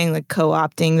is saying, like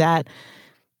co-opting that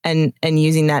and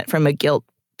using that from a guilt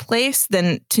place,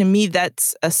 then to me,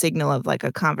 that's a signal of like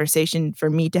a conversation for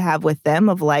me to have with them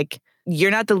of like,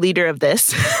 you're not the leader of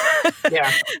this.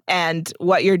 Yeah. And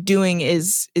what you're doing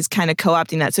is kind of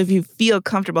co-opting that. So if you feel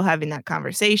comfortable having that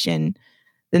conversation,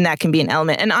 then that can be an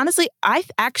element. And honestly, I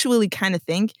actually kind of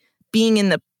think being in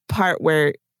the part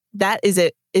where that is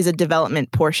a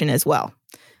development portion as well.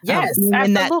 Yes,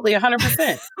 absolutely,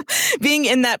 100%. Being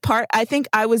in that part, I think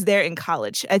I was there in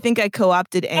college. I think I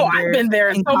co-opted anger. Oh, I've been there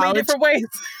in so many different ways.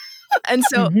 And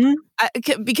so,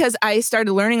 because I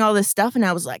started learning all this stuff, and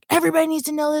I was like, everybody needs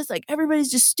to know this. Like, everybody's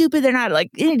just stupid. They're not,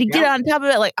 like, you need to get on top of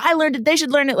it. Like, I learned it. They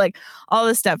should learn it. Like, all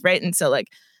this stuff, right? And so, like,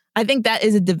 I think that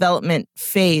is a development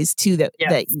phase too that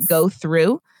you go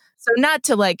through. So not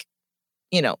to like,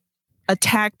 you know,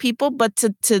 attack people, but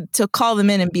to call them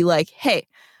in and be like, hey,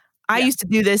 I used to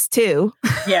do this too.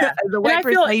 Yeah. As a white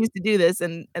person, I used to do this,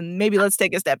 and maybe let's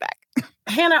take a step back.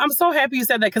 Hannah, I'm so happy you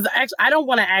said that, because actually I don't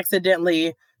want to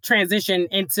accidentally transition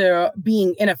into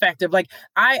being ineffective. Like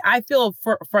I feel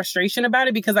frustration about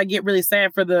it, because I get really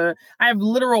sad I have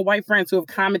literal white friends who have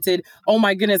commented, oh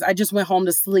my goodness, I just went home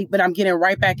to sleep, but I'm getting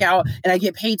right back out and I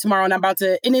get paid tomorrow and I'm about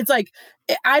to, and it's like,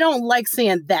 I don't like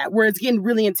seeing that, where it's getting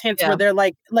really intense, where they're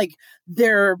like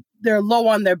they're low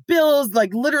on their bills.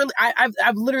 Like literally,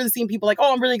 I've literally seen people like,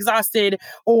 oh, I'm really exhausted,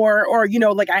 or you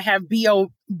know, like I have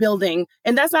BO building,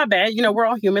 and that's not bad. You know, we're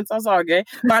all humans, so it's all good.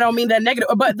 But I don't mean that negative.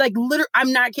 But like literally,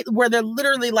 I'm not kidding, where they're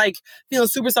literally like feeling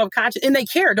super self-conscious, and they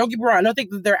care. Don't get me wrong. I don't think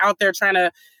that they're out there trying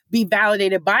to be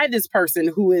validated by this person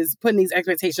who is putting these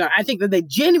expectations on. I think that they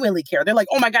genuinely care. They're like,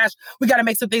 oh my gosh, we got to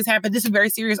make some things happen. This is very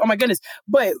serious. Oh my goodness.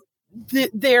 But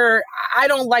I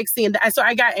don't like seeing that. So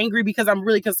I got angry because I'm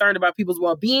really concerned about people's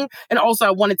well-being. And also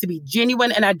I want it to be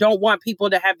genuine. And I don't want people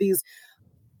to have these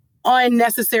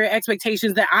unnecessary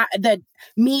expectations that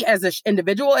me as an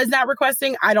individual is not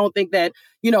requesting. I don't think that,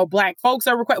 you know, Black folks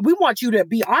are we want you to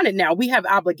be on it now. We have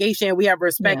obligation, we have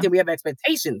respect, and we have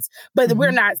expectations. But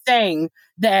we're not saying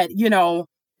that, you know,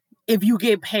 if you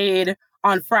get paid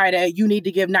on Friday, you need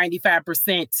to give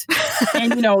 95%,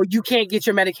 and you know, you can't get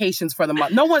your medications for the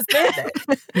month. No one said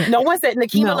that. No one said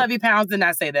Nikema Levy Pounds did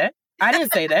not say that. I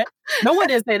didn't say that. No one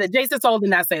did say that. Jason Soul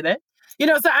did not say that. You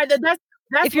know, so that's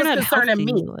if you're what's not concerning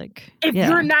healthy, me. like, if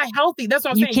you're not healthy, that's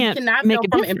what I'm saying. You cannot make fill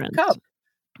from an empty cup.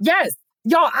 Yes,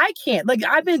 y'all, I can't. Like,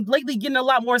 I've been lately getting a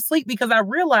lot more sleep because I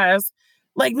realized,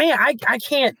 like, man, I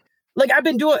can't. Like, I've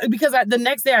been doing it because the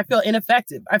next day I feel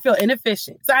ineffective. I feel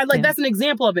inefficient. So that's an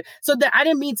example of it. So that I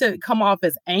didn't mean to come off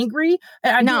as angry.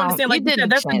 And I do understand, like you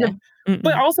said,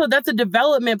 but also that's a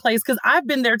development place, because I've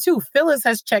been there too. Phyllis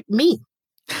has checked me.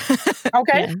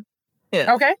 Okay.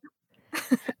 Yeah. Okay.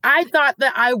 I thought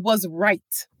that I was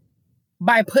right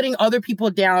by putting other people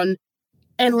down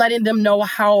and letting them know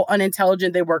how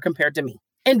unintelligent they were compared to me.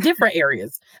 In different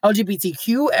areas,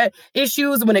 LGBTQ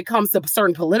issues, when it comes to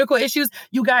certain political issues.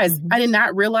 You guys, I did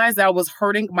not realize that I was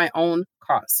hurting my own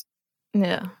cause.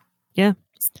 Yeah. Yeah.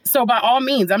 So by all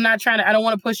means, I don't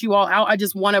want to push you all out. I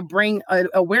just want to bring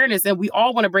awareness, and we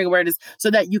all want to bring awareness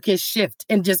so that you can shift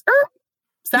and just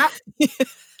stop.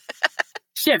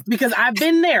 Shift, because I've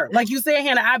been there. Like you said,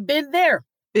 Hannah, I've been there.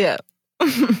 Yeah.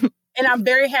 And I'm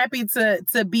very happy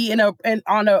to be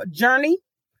on a journey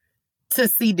to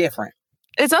see different.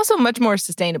 It's also much more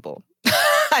sustainable,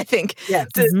 I think,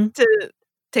 to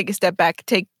take a step back,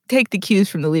 take the cues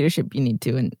from the leadership you need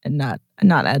to, and not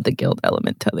add the guilt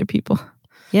element to other people.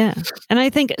 Yeah. And I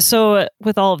think so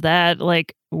with all of that,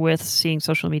 like with seeing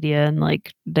social media and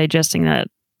like digesting that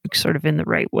sort of in the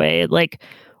right way. Like,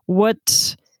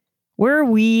 let's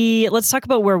talk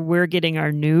about where we're getting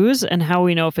our news and how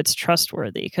we know if it's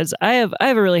trustworthy. Because I have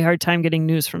a really hard time getting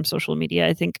news from social media.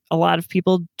 I think a lot of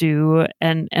people do,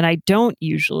 and I don't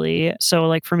usually. So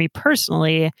like for me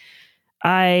personally,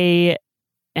 I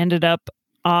ended up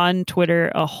on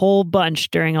Twitter a whole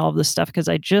bunch during all of this stuff because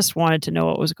I just wanted to know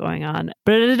what was going on.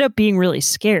 But it ended up being really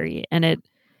scary. And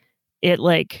it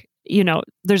like,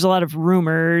 there's a lot of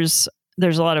rumors.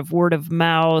 There's a lot of word of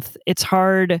mouth. It's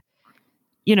hard.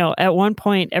 At one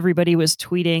point, everybody was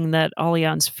tweeting that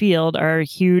Allianz Field, our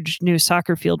huge new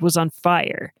soccer field, was on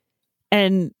fire.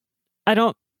 And I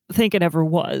don't think it ever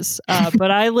was.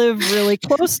 But I live really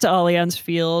close to Allianz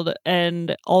Field.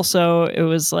 And also, it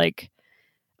was like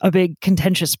a big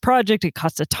contentious project. It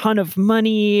cost a ton of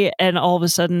money. And all of a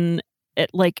sudden,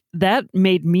 that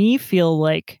made me feel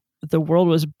like the world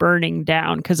was burning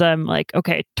down, because I'm like,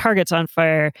 okay, Target's on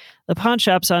fire, the pawn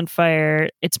shop's on fire,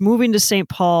 it's moving to St.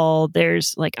 Paul.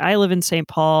 There's like, I live in St.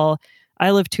 Paul.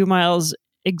 I live 2 miles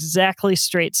exactly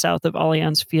straight south of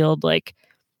Allianz Field. Like,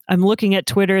 I'm looking at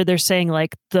Twitter, they're saying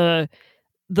like the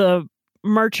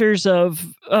marchers of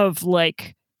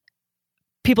like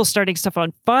people starting stuff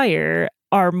on fire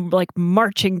are like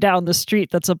marching down the street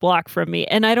that's a block from me.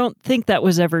 And I don't think that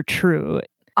was ever true.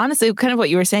 Honestly, kind of what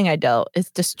you were saying, Idel, it's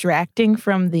distracting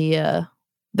from the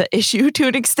issue to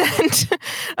an extent,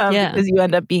 because you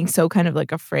end up being so kind of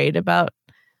like afraid about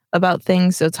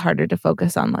things, so it's harder to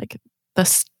focus on like the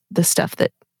stuff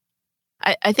that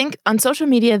I think on social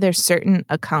media. There's certain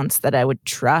accounts that I would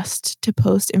trust to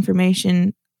post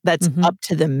information that's up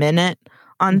to the minute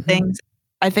on things.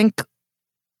 I think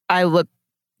I look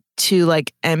to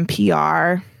like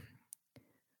NPR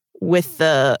with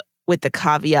the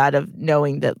caveat of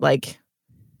knowing that like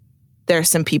there's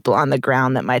some people on the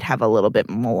ground that might have a little bit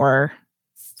more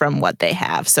from what they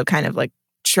have. So kind of like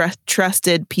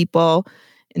trusted people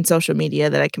in social media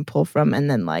that I can pull from,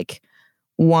 and then like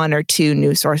 1 or 2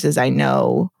 news sources I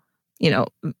know.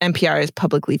 NPR is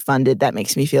publicly funded. That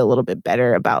makes me feel a little bit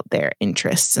better about their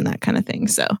interests and that kind of thing.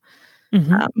 So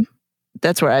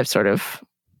that's where I've sort of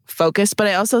focused. But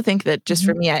I also think that just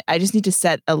for me, I just need to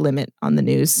set a limit on the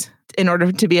news in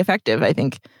order to be effective. I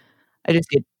think I just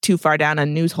get too far down a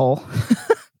news hole.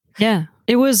 Yeah.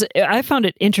 I found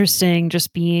it interesting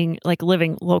just being like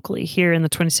living locally here in the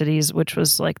Twin Cities, which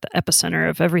was like the epicenter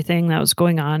of everything that was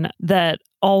going on, that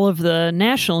all of the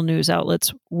national news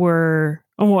outlets were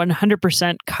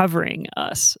 100% covering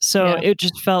us. So it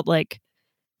just felt like,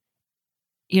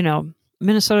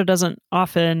 Minnesota doesn't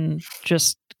often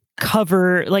just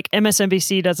cover, like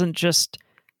MSNBC doesn't just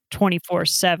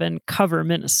 24/7 cover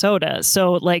Minnesota.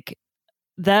 So like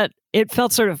that, it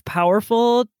felt sort of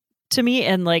powerful to me.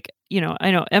 And like,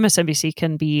 I know MSNBC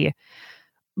can be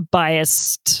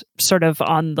biased sort of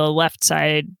on the left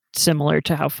side, similar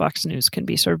to how Fox News can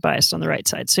be sort of biased on the right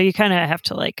side. So you kind of have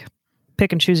to like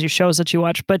pick and choose your shows that you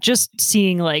watch. But just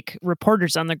seeing like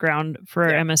reporters on the ground for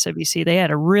MSNBC, they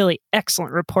had a really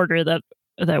excellent reporter that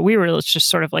we were just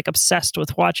sort of like obsessed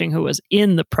with watching, who was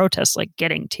in the protests, like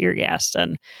getting tear gassed.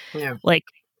 And like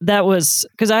that was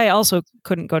because I also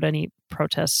couldn't go to any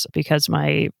protests because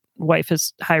my wife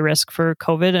is high risk for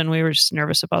COVID, and we were just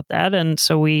nervous about that. And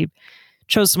so we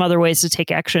chose some other ways to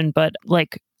take action. But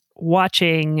like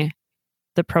watching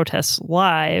the protests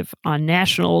live on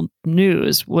national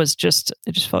news it just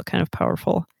felt kind of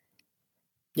powerful.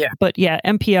 Yeah. But yeah,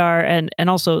 NPR and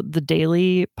also the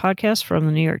Daily podcast from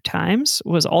the New York Times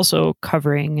was also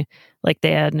covering, like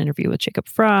they had an interview with Jacob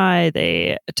Fry.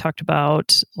 They talked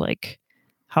about like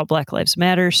how Black Lives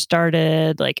Matter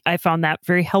started. Like I found that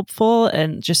very helpful,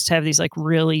 and just to have these like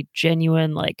really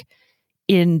genuine, like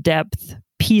in-depth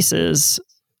pieces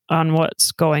on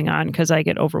what's going on, because I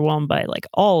get overwhelmed by like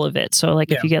all of it. So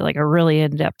like if you get like a really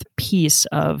in-depth piece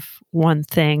of one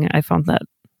thing, I found that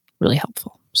really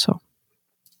helpful. So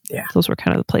yeah, those were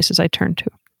kind of the places I turned to.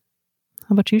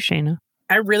 How about you, Shayna?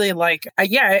 I really like, I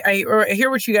hear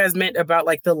what you guys meant about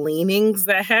like the leanings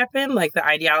that happen, like the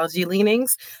ideology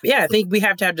leanings. Yeah, I think we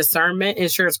have to have discernment,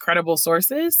 ensure it's credible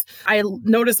sources. I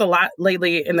notice a lot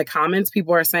lately in the comments,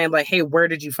 people are saying like, hey, where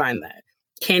did you find that?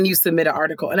 Can you submit an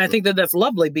article? And I think that that's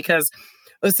lovely, because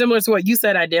similar to what you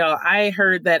said, Idel, I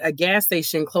heard that a gas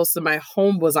station close to my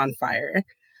home was on fire.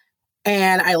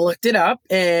 And I looked it up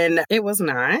and it was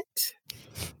not.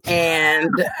 And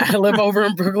I live over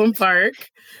in Brooklyn Park.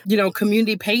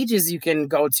 Community pages you can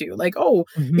go to, like,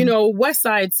 West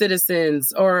Side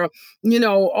Citizens, or,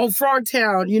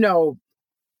 Frogtown,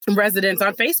 residents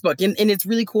on Facebook. And it's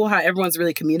really cool how everyone's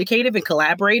really communicative and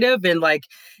collaborative and like,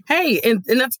 hey, and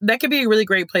that could be a really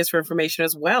great place for information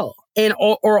as well. And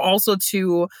or also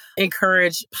to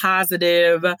encourage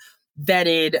positive,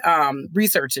 vetted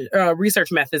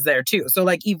research methods there too. So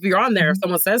like if you're on there, if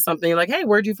someone says something, you're like, hey,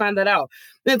 where'd you find that out?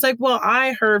 And it's like, well,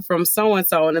 I heard from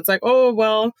so-and-so. And it's like, oh,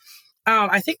 well,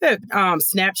 I think that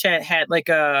Snapchat had like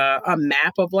a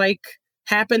map of like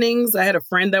happenings. I had a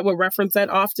friend that would reference that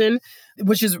often,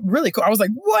 which is really cool. I was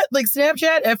like, what? Like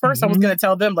Snapchat? At first I was going to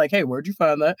tell them like, hey, where'd you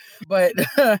find that? But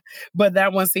but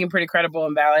that one seemed pretty credible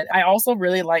and valid. I also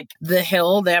really like The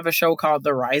Hill. They have a show called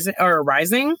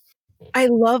Rising. I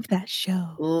love that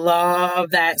show.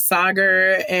 Love that.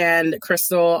 Sagar and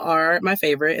Crystal are my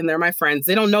favorite, and they're my friends.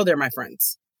 They don't know they're my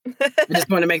friends. I just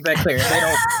want to make that clear.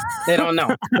 They don't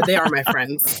know, but they are my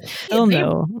friends. They'll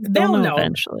know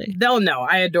eventually. They'll know.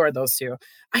 I adore those two.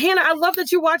 Hannah, I love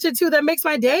that you watch it too. That makes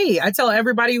my day. I tell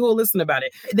everybody who will listen about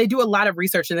it. They do a lot of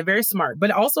research and they're very smart, but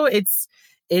also it's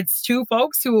two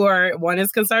folks who are, one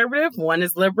is conservative, one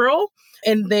is liberal,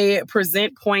 and they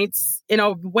present points in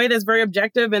a way that's very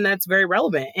objective and that's very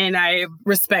relevant. And I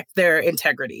respect their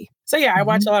integrity. So yeah, I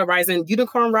watch a lot of Rising.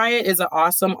 Unicorn Riot is an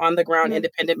awesome on-the-ground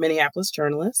independent Minneapolis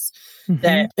journalist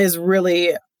that is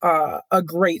really a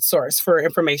great source for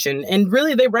information. And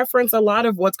really, they reference a lot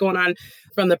of what's going on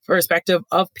from the perspective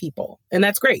of people. And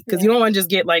that's great because you don't want to just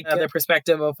get like the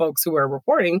perspective of folks who are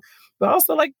reporting, but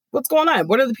also like what's going on?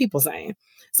 What are the people saying?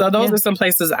 So those are some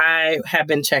places I have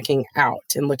been checking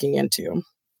out and looking into.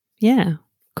 Yeah,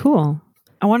 cool.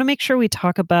 I want to make sure we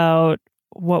talk about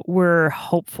what we're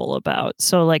hopeful about.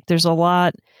 So like there's a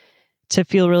lot to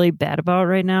feel really bad about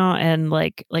right now and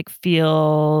like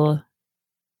feel,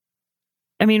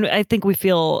 I mean, I think we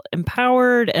feel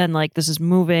empowered and like this is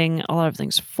moving a lot of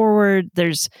things forward.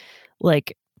 There's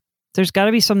got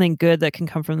to be something good that can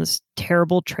come from this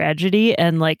terrible tragedy.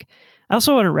 And like I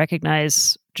also want to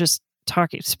recognize, just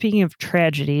speaking of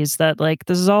tragedies, that like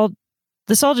this all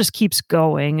just keeps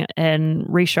going. And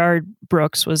Rayshard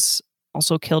Brooks was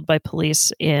also killed by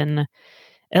police in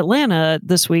Atlanta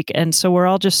this week. And so we're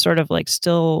all just sort of like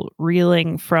still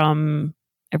reeling from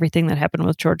everything that happened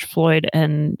with George Floyd.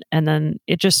 And then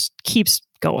it just keeps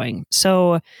going.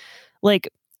 So like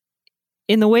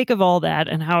in the wake of all that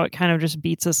and how it kind of just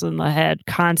beats us in the head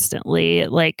constantly,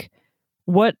 like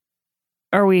what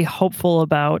are we hopeful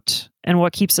about and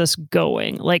what keeps us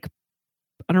going? Like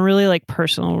on a really like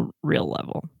personal, real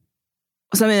level.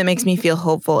 Something that makes me feel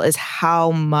hopeful is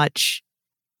how much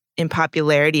in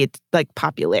popularity, it's like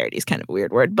popularity is kind of a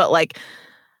weird word, but like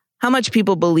how much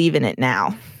people believe in it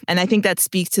now. And I think that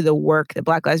speaks to the work that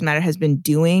Black Lives Matter has been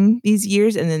doing these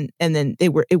years. And then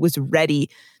it was ready.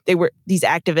 These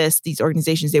activists, these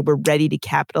organizations, they were ready to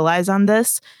capitalize on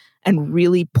this and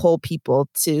really pull people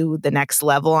to the next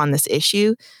level on this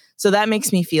issue. So that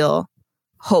makes me feel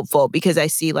hopeful because I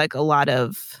see like a lot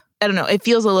of, I don't know, it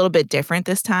feels a little bit different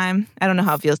this time. I don't know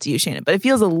how it feels to you, Shana, but it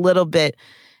feels a little bit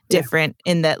different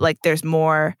in that like there's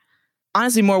more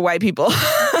white people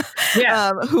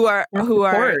who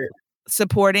are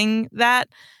supporting that.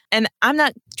 And I'm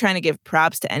not trying to give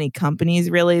props to any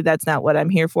companies, really. That's not what I'm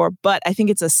here for. But I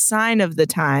think it's a sign of the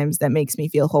times that makes me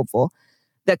feel hopeful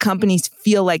that companies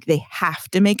feel like they have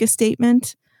to make a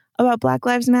statement about Black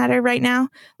Lives Matter right now.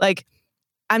 Like,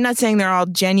 I'm not saying they're all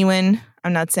genuine.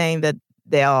 I'm not saying that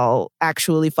they all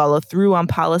actually follow through on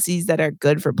policies that are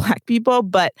good for Black people.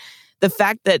 But the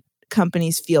fact that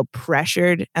companies feel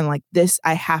pressured and like this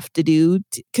I have to do,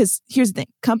 because here's the thing,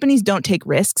 companies don't take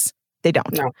risks. They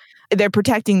don't. No. They're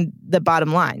protecting the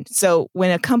bottom line. So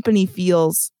when a company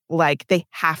feels like they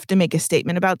have to make a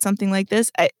statement about something like this,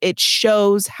 it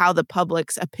shows how the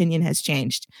public's opinion has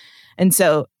changed. And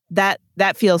so that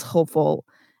feels hopeful.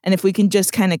 And if we can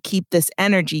just kind of keep this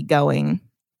energy going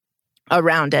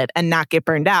around it and not get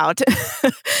burned out,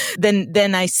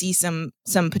 then I see some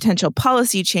potential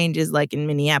policy changes like in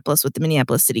Minneapolis with the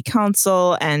Minneapolis City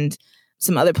Council and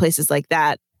some other places like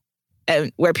that,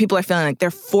 where people are feeling like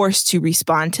they're forced to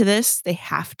respond to this. They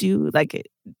have to, like,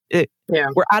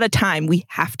 we're out of time. We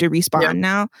have to respond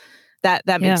now.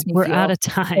 That makes me feel out of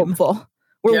time. Hopeful.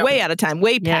 We're way out of time,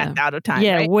 way past out of time.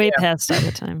 Yeah, right? way past out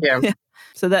of time.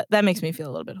 So that makes me feel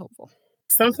a little bit hopeful.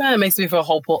 Something that makes me feel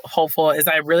hopeful is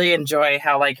I really enjoy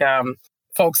how like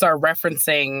folks are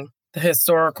referencing the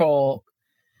historical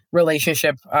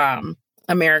relationship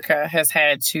America has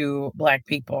had to Black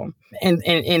people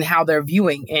and how they're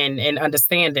viewing and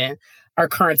understanding our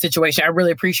current situation. I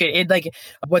really appreciate it. Like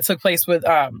what took place with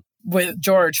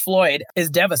George Floyd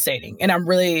is devastating. And I'm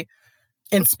really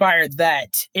inspired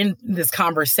that in this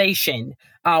conversation,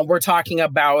 we're talking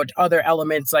about other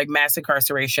elements like mass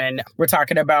incarceration. We're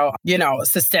talking about,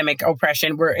 systemic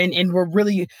oppression. We're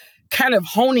really kind of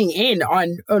honing in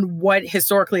on what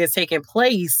historically has taken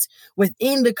place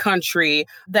within the country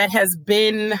that has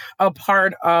been a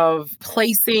part of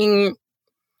placing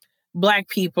Black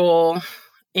people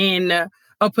in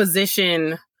a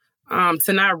position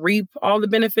to not reap all the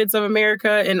benefits of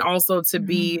America, and also to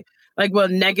be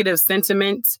negative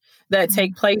sentiments that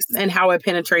take place and how it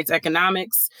penetrates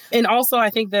economics. And also, I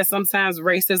think that sometimes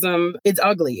racism is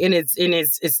ugly and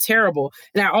it's terrible.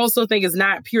 And I also think it's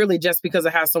not purely just because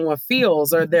of how someone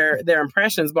feels or their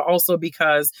impressions, but also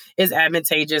because it's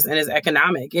advantageous and it's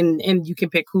economic. And you can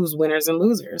pick who's winners and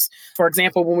losers. For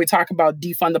example, when we talk about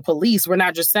defund the police, we're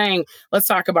not just saying, let's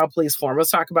talk about police reform.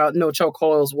 Let's talk about no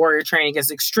chokeholds, warrior training is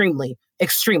extremely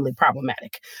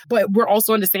problematic. But we're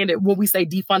also understanding when we say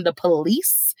defund the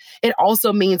police, it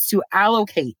also means to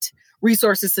allocate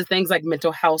resources to things like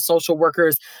mental health, social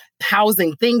workers,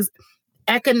 housing, things,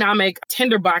 economic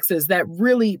tinderboxes that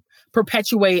really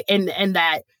perpetuate and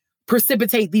that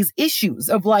precipitate these issues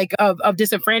of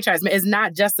disenfranchisement. Is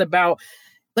not just about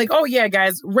oh yeah,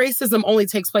 guys, racism only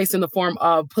takes place in the form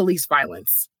of police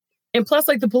violence. And plus,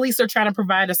 the police are trying to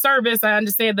provide a service. I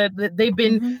understand that they've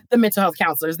been the mental health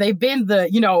counselors. They've been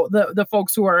the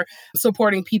folks who are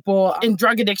supporting people in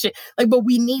drug addiction. But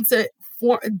we need to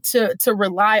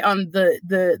rely on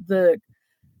the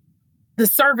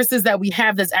services that we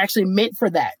have that's actually meant for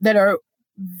that are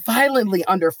violently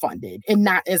underfunded and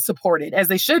not as supported as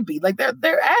they should be.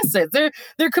 They're assets,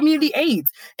 they're community aids.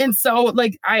 And so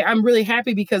I'm really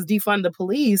happy because defund the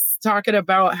police talking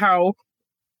about how,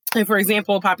 and for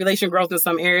example, population growth in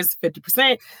some areas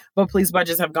 50%, but police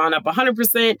budgets have gone up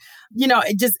 100%.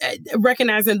 Just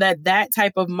recognizing that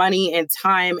type of money and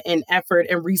time and effort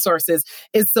and resources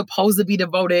is supposed to be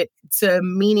devoted to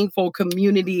meaningful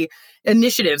community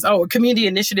initiatives. Community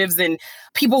initiatives and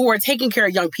people who are taking care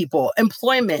of young people,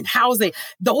 employment, housing.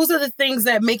 Those are the things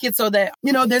that make it so that,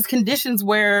 there's conditions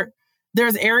where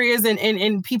there's areas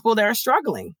and people that are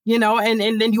struggling, and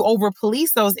then you over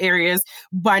police those areas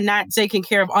by not taking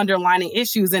care of underlying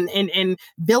issues and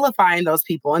vilifying those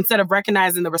people instead of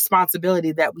recognizing the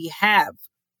responsibility that we have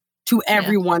to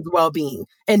everyone's well-being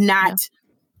and not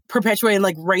perpetuating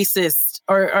racist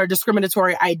or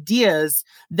discriminatory ideas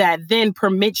that then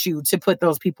permit you to put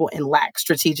those people in lack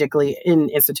strategically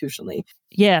and institutionally.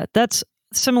 Yeah, that's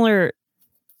similar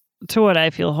to what I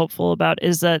feel hopeful about,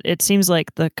 is that it seems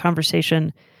like the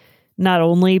conversation not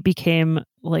only became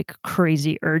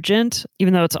crazy urgent,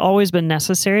 even though it's always been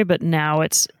necessary, but now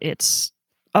it's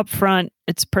upfront,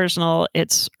 it's personal,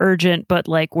 it's urgent, but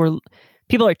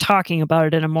people are talking about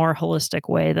it in a more holistic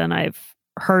way than I've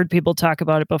heard people talk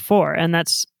about it before. And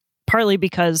that's partly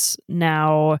because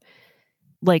now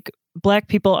Black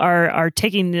people are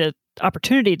taking the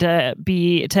opportunity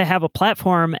to have a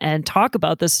platform and talk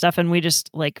about this stuff, and we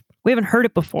just we haven't heard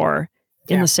it before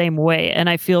in the same way. And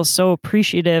I feel so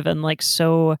appreciative and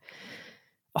so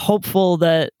hopeful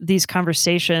that these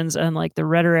conversations and the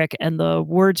rhetoric and the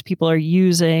words people are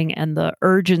using and the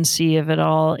urgency of it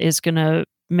all is going to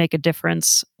make a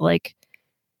difference like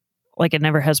it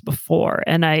never has before.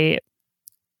 And I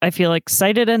feel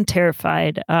excited and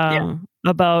terrified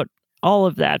about all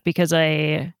of that because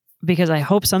I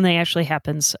hope something actually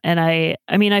happens. And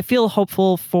I feel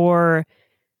hopeful for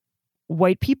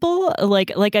white people.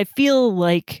 I feel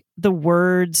the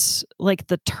words,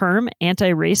 the term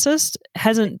anti-racist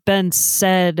hasn't been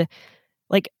said,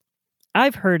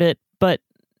 I've heard it, but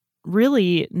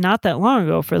really not that long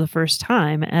ago for the first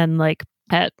time. And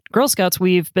at Girl Scouts,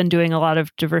 we've been doing a lot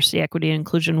of diversity, equity, and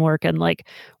inclusion work. And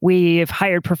we've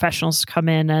hired professionals to come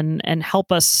in and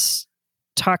help us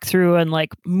talk through and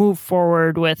move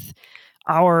forward with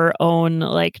our own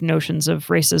notions of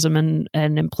racism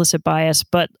and implicit bias.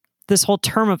 But this whole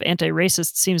term of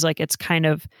anti-racist seems like it's kind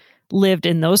of lived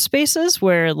in those spaces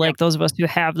where those of us who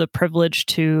have the privilege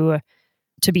to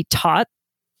be taught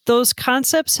those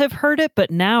concepts have heard it,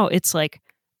 but now it's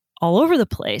all over the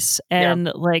place. And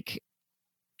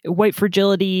white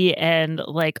fragility and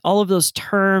all of those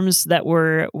terms that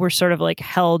were sort of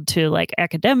held to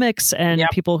academics and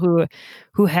people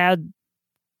who had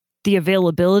the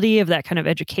availability of that kind of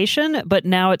education, but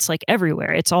now it's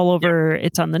everywhere. It's all over.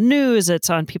 It's on the news.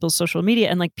 It's on people's social media,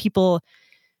 and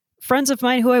friends of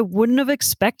mine who I wouldn't have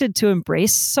expected to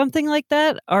embrace something like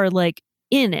that are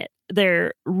in it.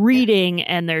 They're reading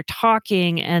and they're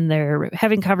talking and they're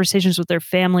having conversations with their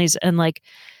families, and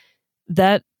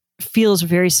that feels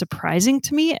very surprising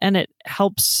to me, and it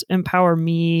helps empower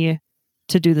me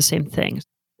to do the same thing.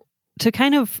 To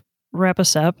kind of wrap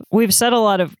us up. We've said a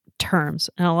lot of terms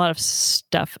and a lot of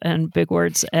stuff and big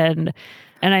words. And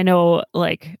I know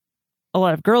like a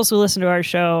lot of girls who listen to our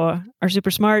show are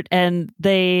super smart and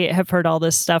they have heard all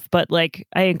this stuff. But like,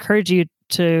 I encourage you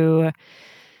to,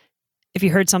 if you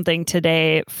heard something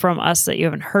today from us that you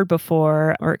haven't heard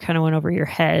before, or it kind of went over your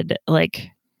head, like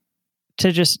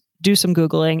to just do some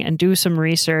Googling and do some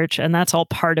research. And that's all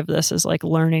part of this, is like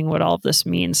learning what all of this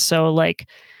means. So like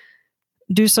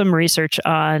do some research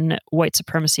on white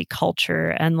supremacy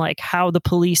culture and like how the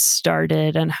police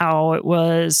started and how it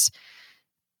was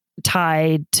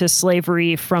tied to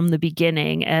slavery from the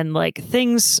beginning, and like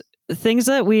things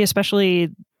that we, especially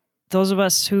those of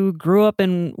us who grew up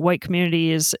in white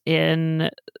communities in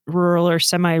rural or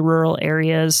semi-rural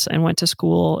areas and went to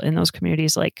school in those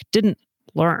communities, like didn't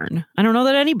learn. I don't know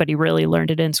that anybody really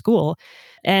learned it in school.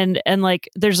 And like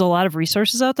there's a lot of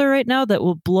resources out there right now that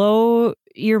will blow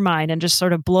your mind and just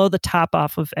sort of blow the top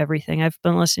off of everything. I've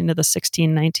been listening to the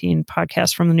 1619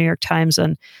 podcast from the New York Times,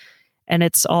 and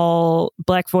it's all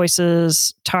Black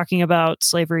voices talking about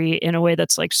slavery in a way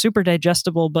that's like super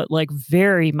digestible, but like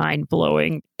very mind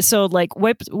blowing. So like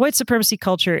white supremacy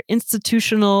culture,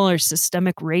 institutional or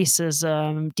systemic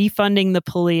racism, defunding the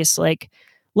police, like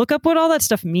look up what all that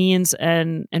stuff means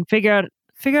and figure out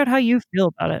how you feel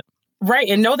about it. Right.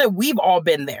 And know that we've all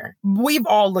been there. We've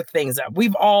all looked things up.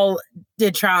 We've all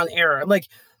did trial and error. Like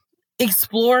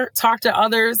explore, talk to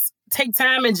others, take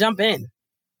time and jump in.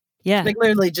 Yeah. Like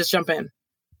literally just jump in.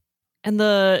 And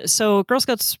so Girl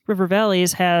Scouts River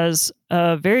Valleys has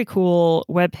a very cool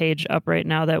webpage up right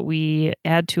now that we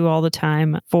add to all the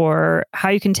time for how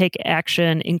you can take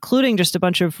action, including just a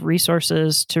bunch of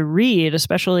resources to read,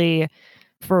 especially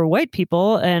for white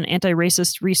people, and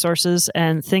anti-racist resources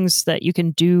and things that you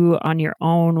can do on your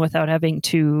own without having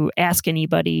to ask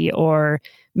anybody or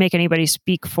make anybody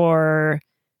speak for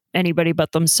anybody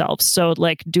but themselves. So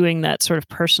like doing that sort of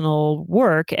personal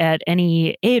work at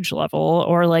any age level,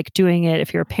 or like doing it,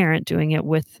 if you're a parent, doing it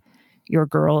with your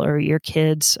girl or your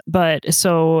kids. But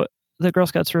so the Girl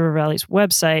Scouts River Valleys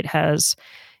website has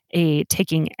a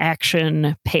taking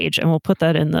action page, and we'll put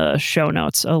that in the show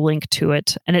notes, a link to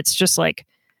it. And it's just like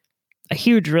a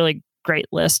huge, really great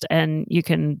list, and you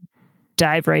can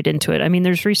dive right into it. I mean,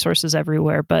 there's resources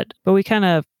everywhere, but we kind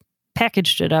of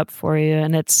packaged it up for you,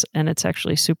 and it's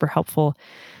actually super helpful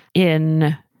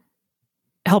in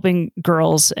helping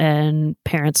girls and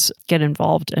parents get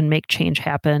involved and make change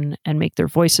happen and make their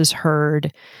voices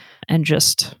heard and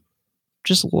just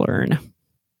learn.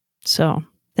 So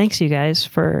thanks you guys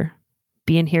for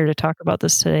being here to talk about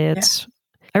this today.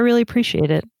 I really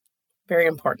appreciate it. Very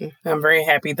important. I'm very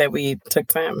happy that we took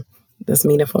time, this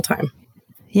meaningful time.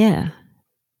 Yeah.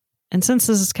 And since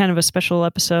this is kind of a special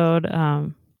episode,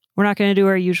 we're not going to do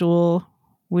our usual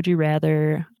Would You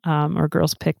Rather or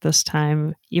Girls Pick this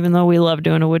time, even though we love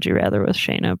doing a Would You Rather with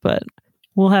Shayna, but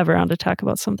we'll have her on to talk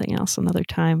about something else another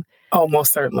time. Oh,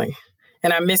 most certainly.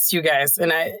 And I missed you guys.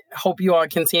 And I hope you all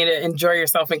continue to enjoy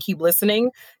yourself and keep listening,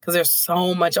 because there's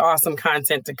so much awesome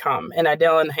content to come. And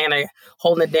Idell and Hannah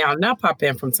holding it down. Now pop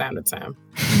in from time to time.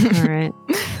 All right.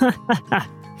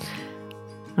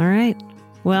 All right.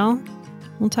 Well,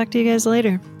 we'll talk to you guys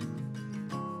later.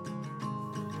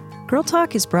 Girl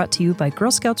Talk is brought to you by Girl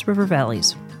Scouts River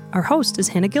Valleys. Our host is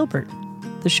Hannah Gilbert.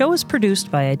 The show is produced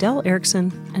by Idell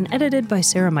Erickson and edited by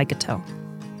Sarah Mikatel.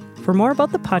 For more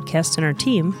about the podcast and our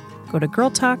team, go to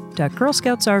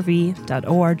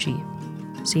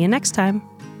girltalk.girlscoutsrv.org. See you next time.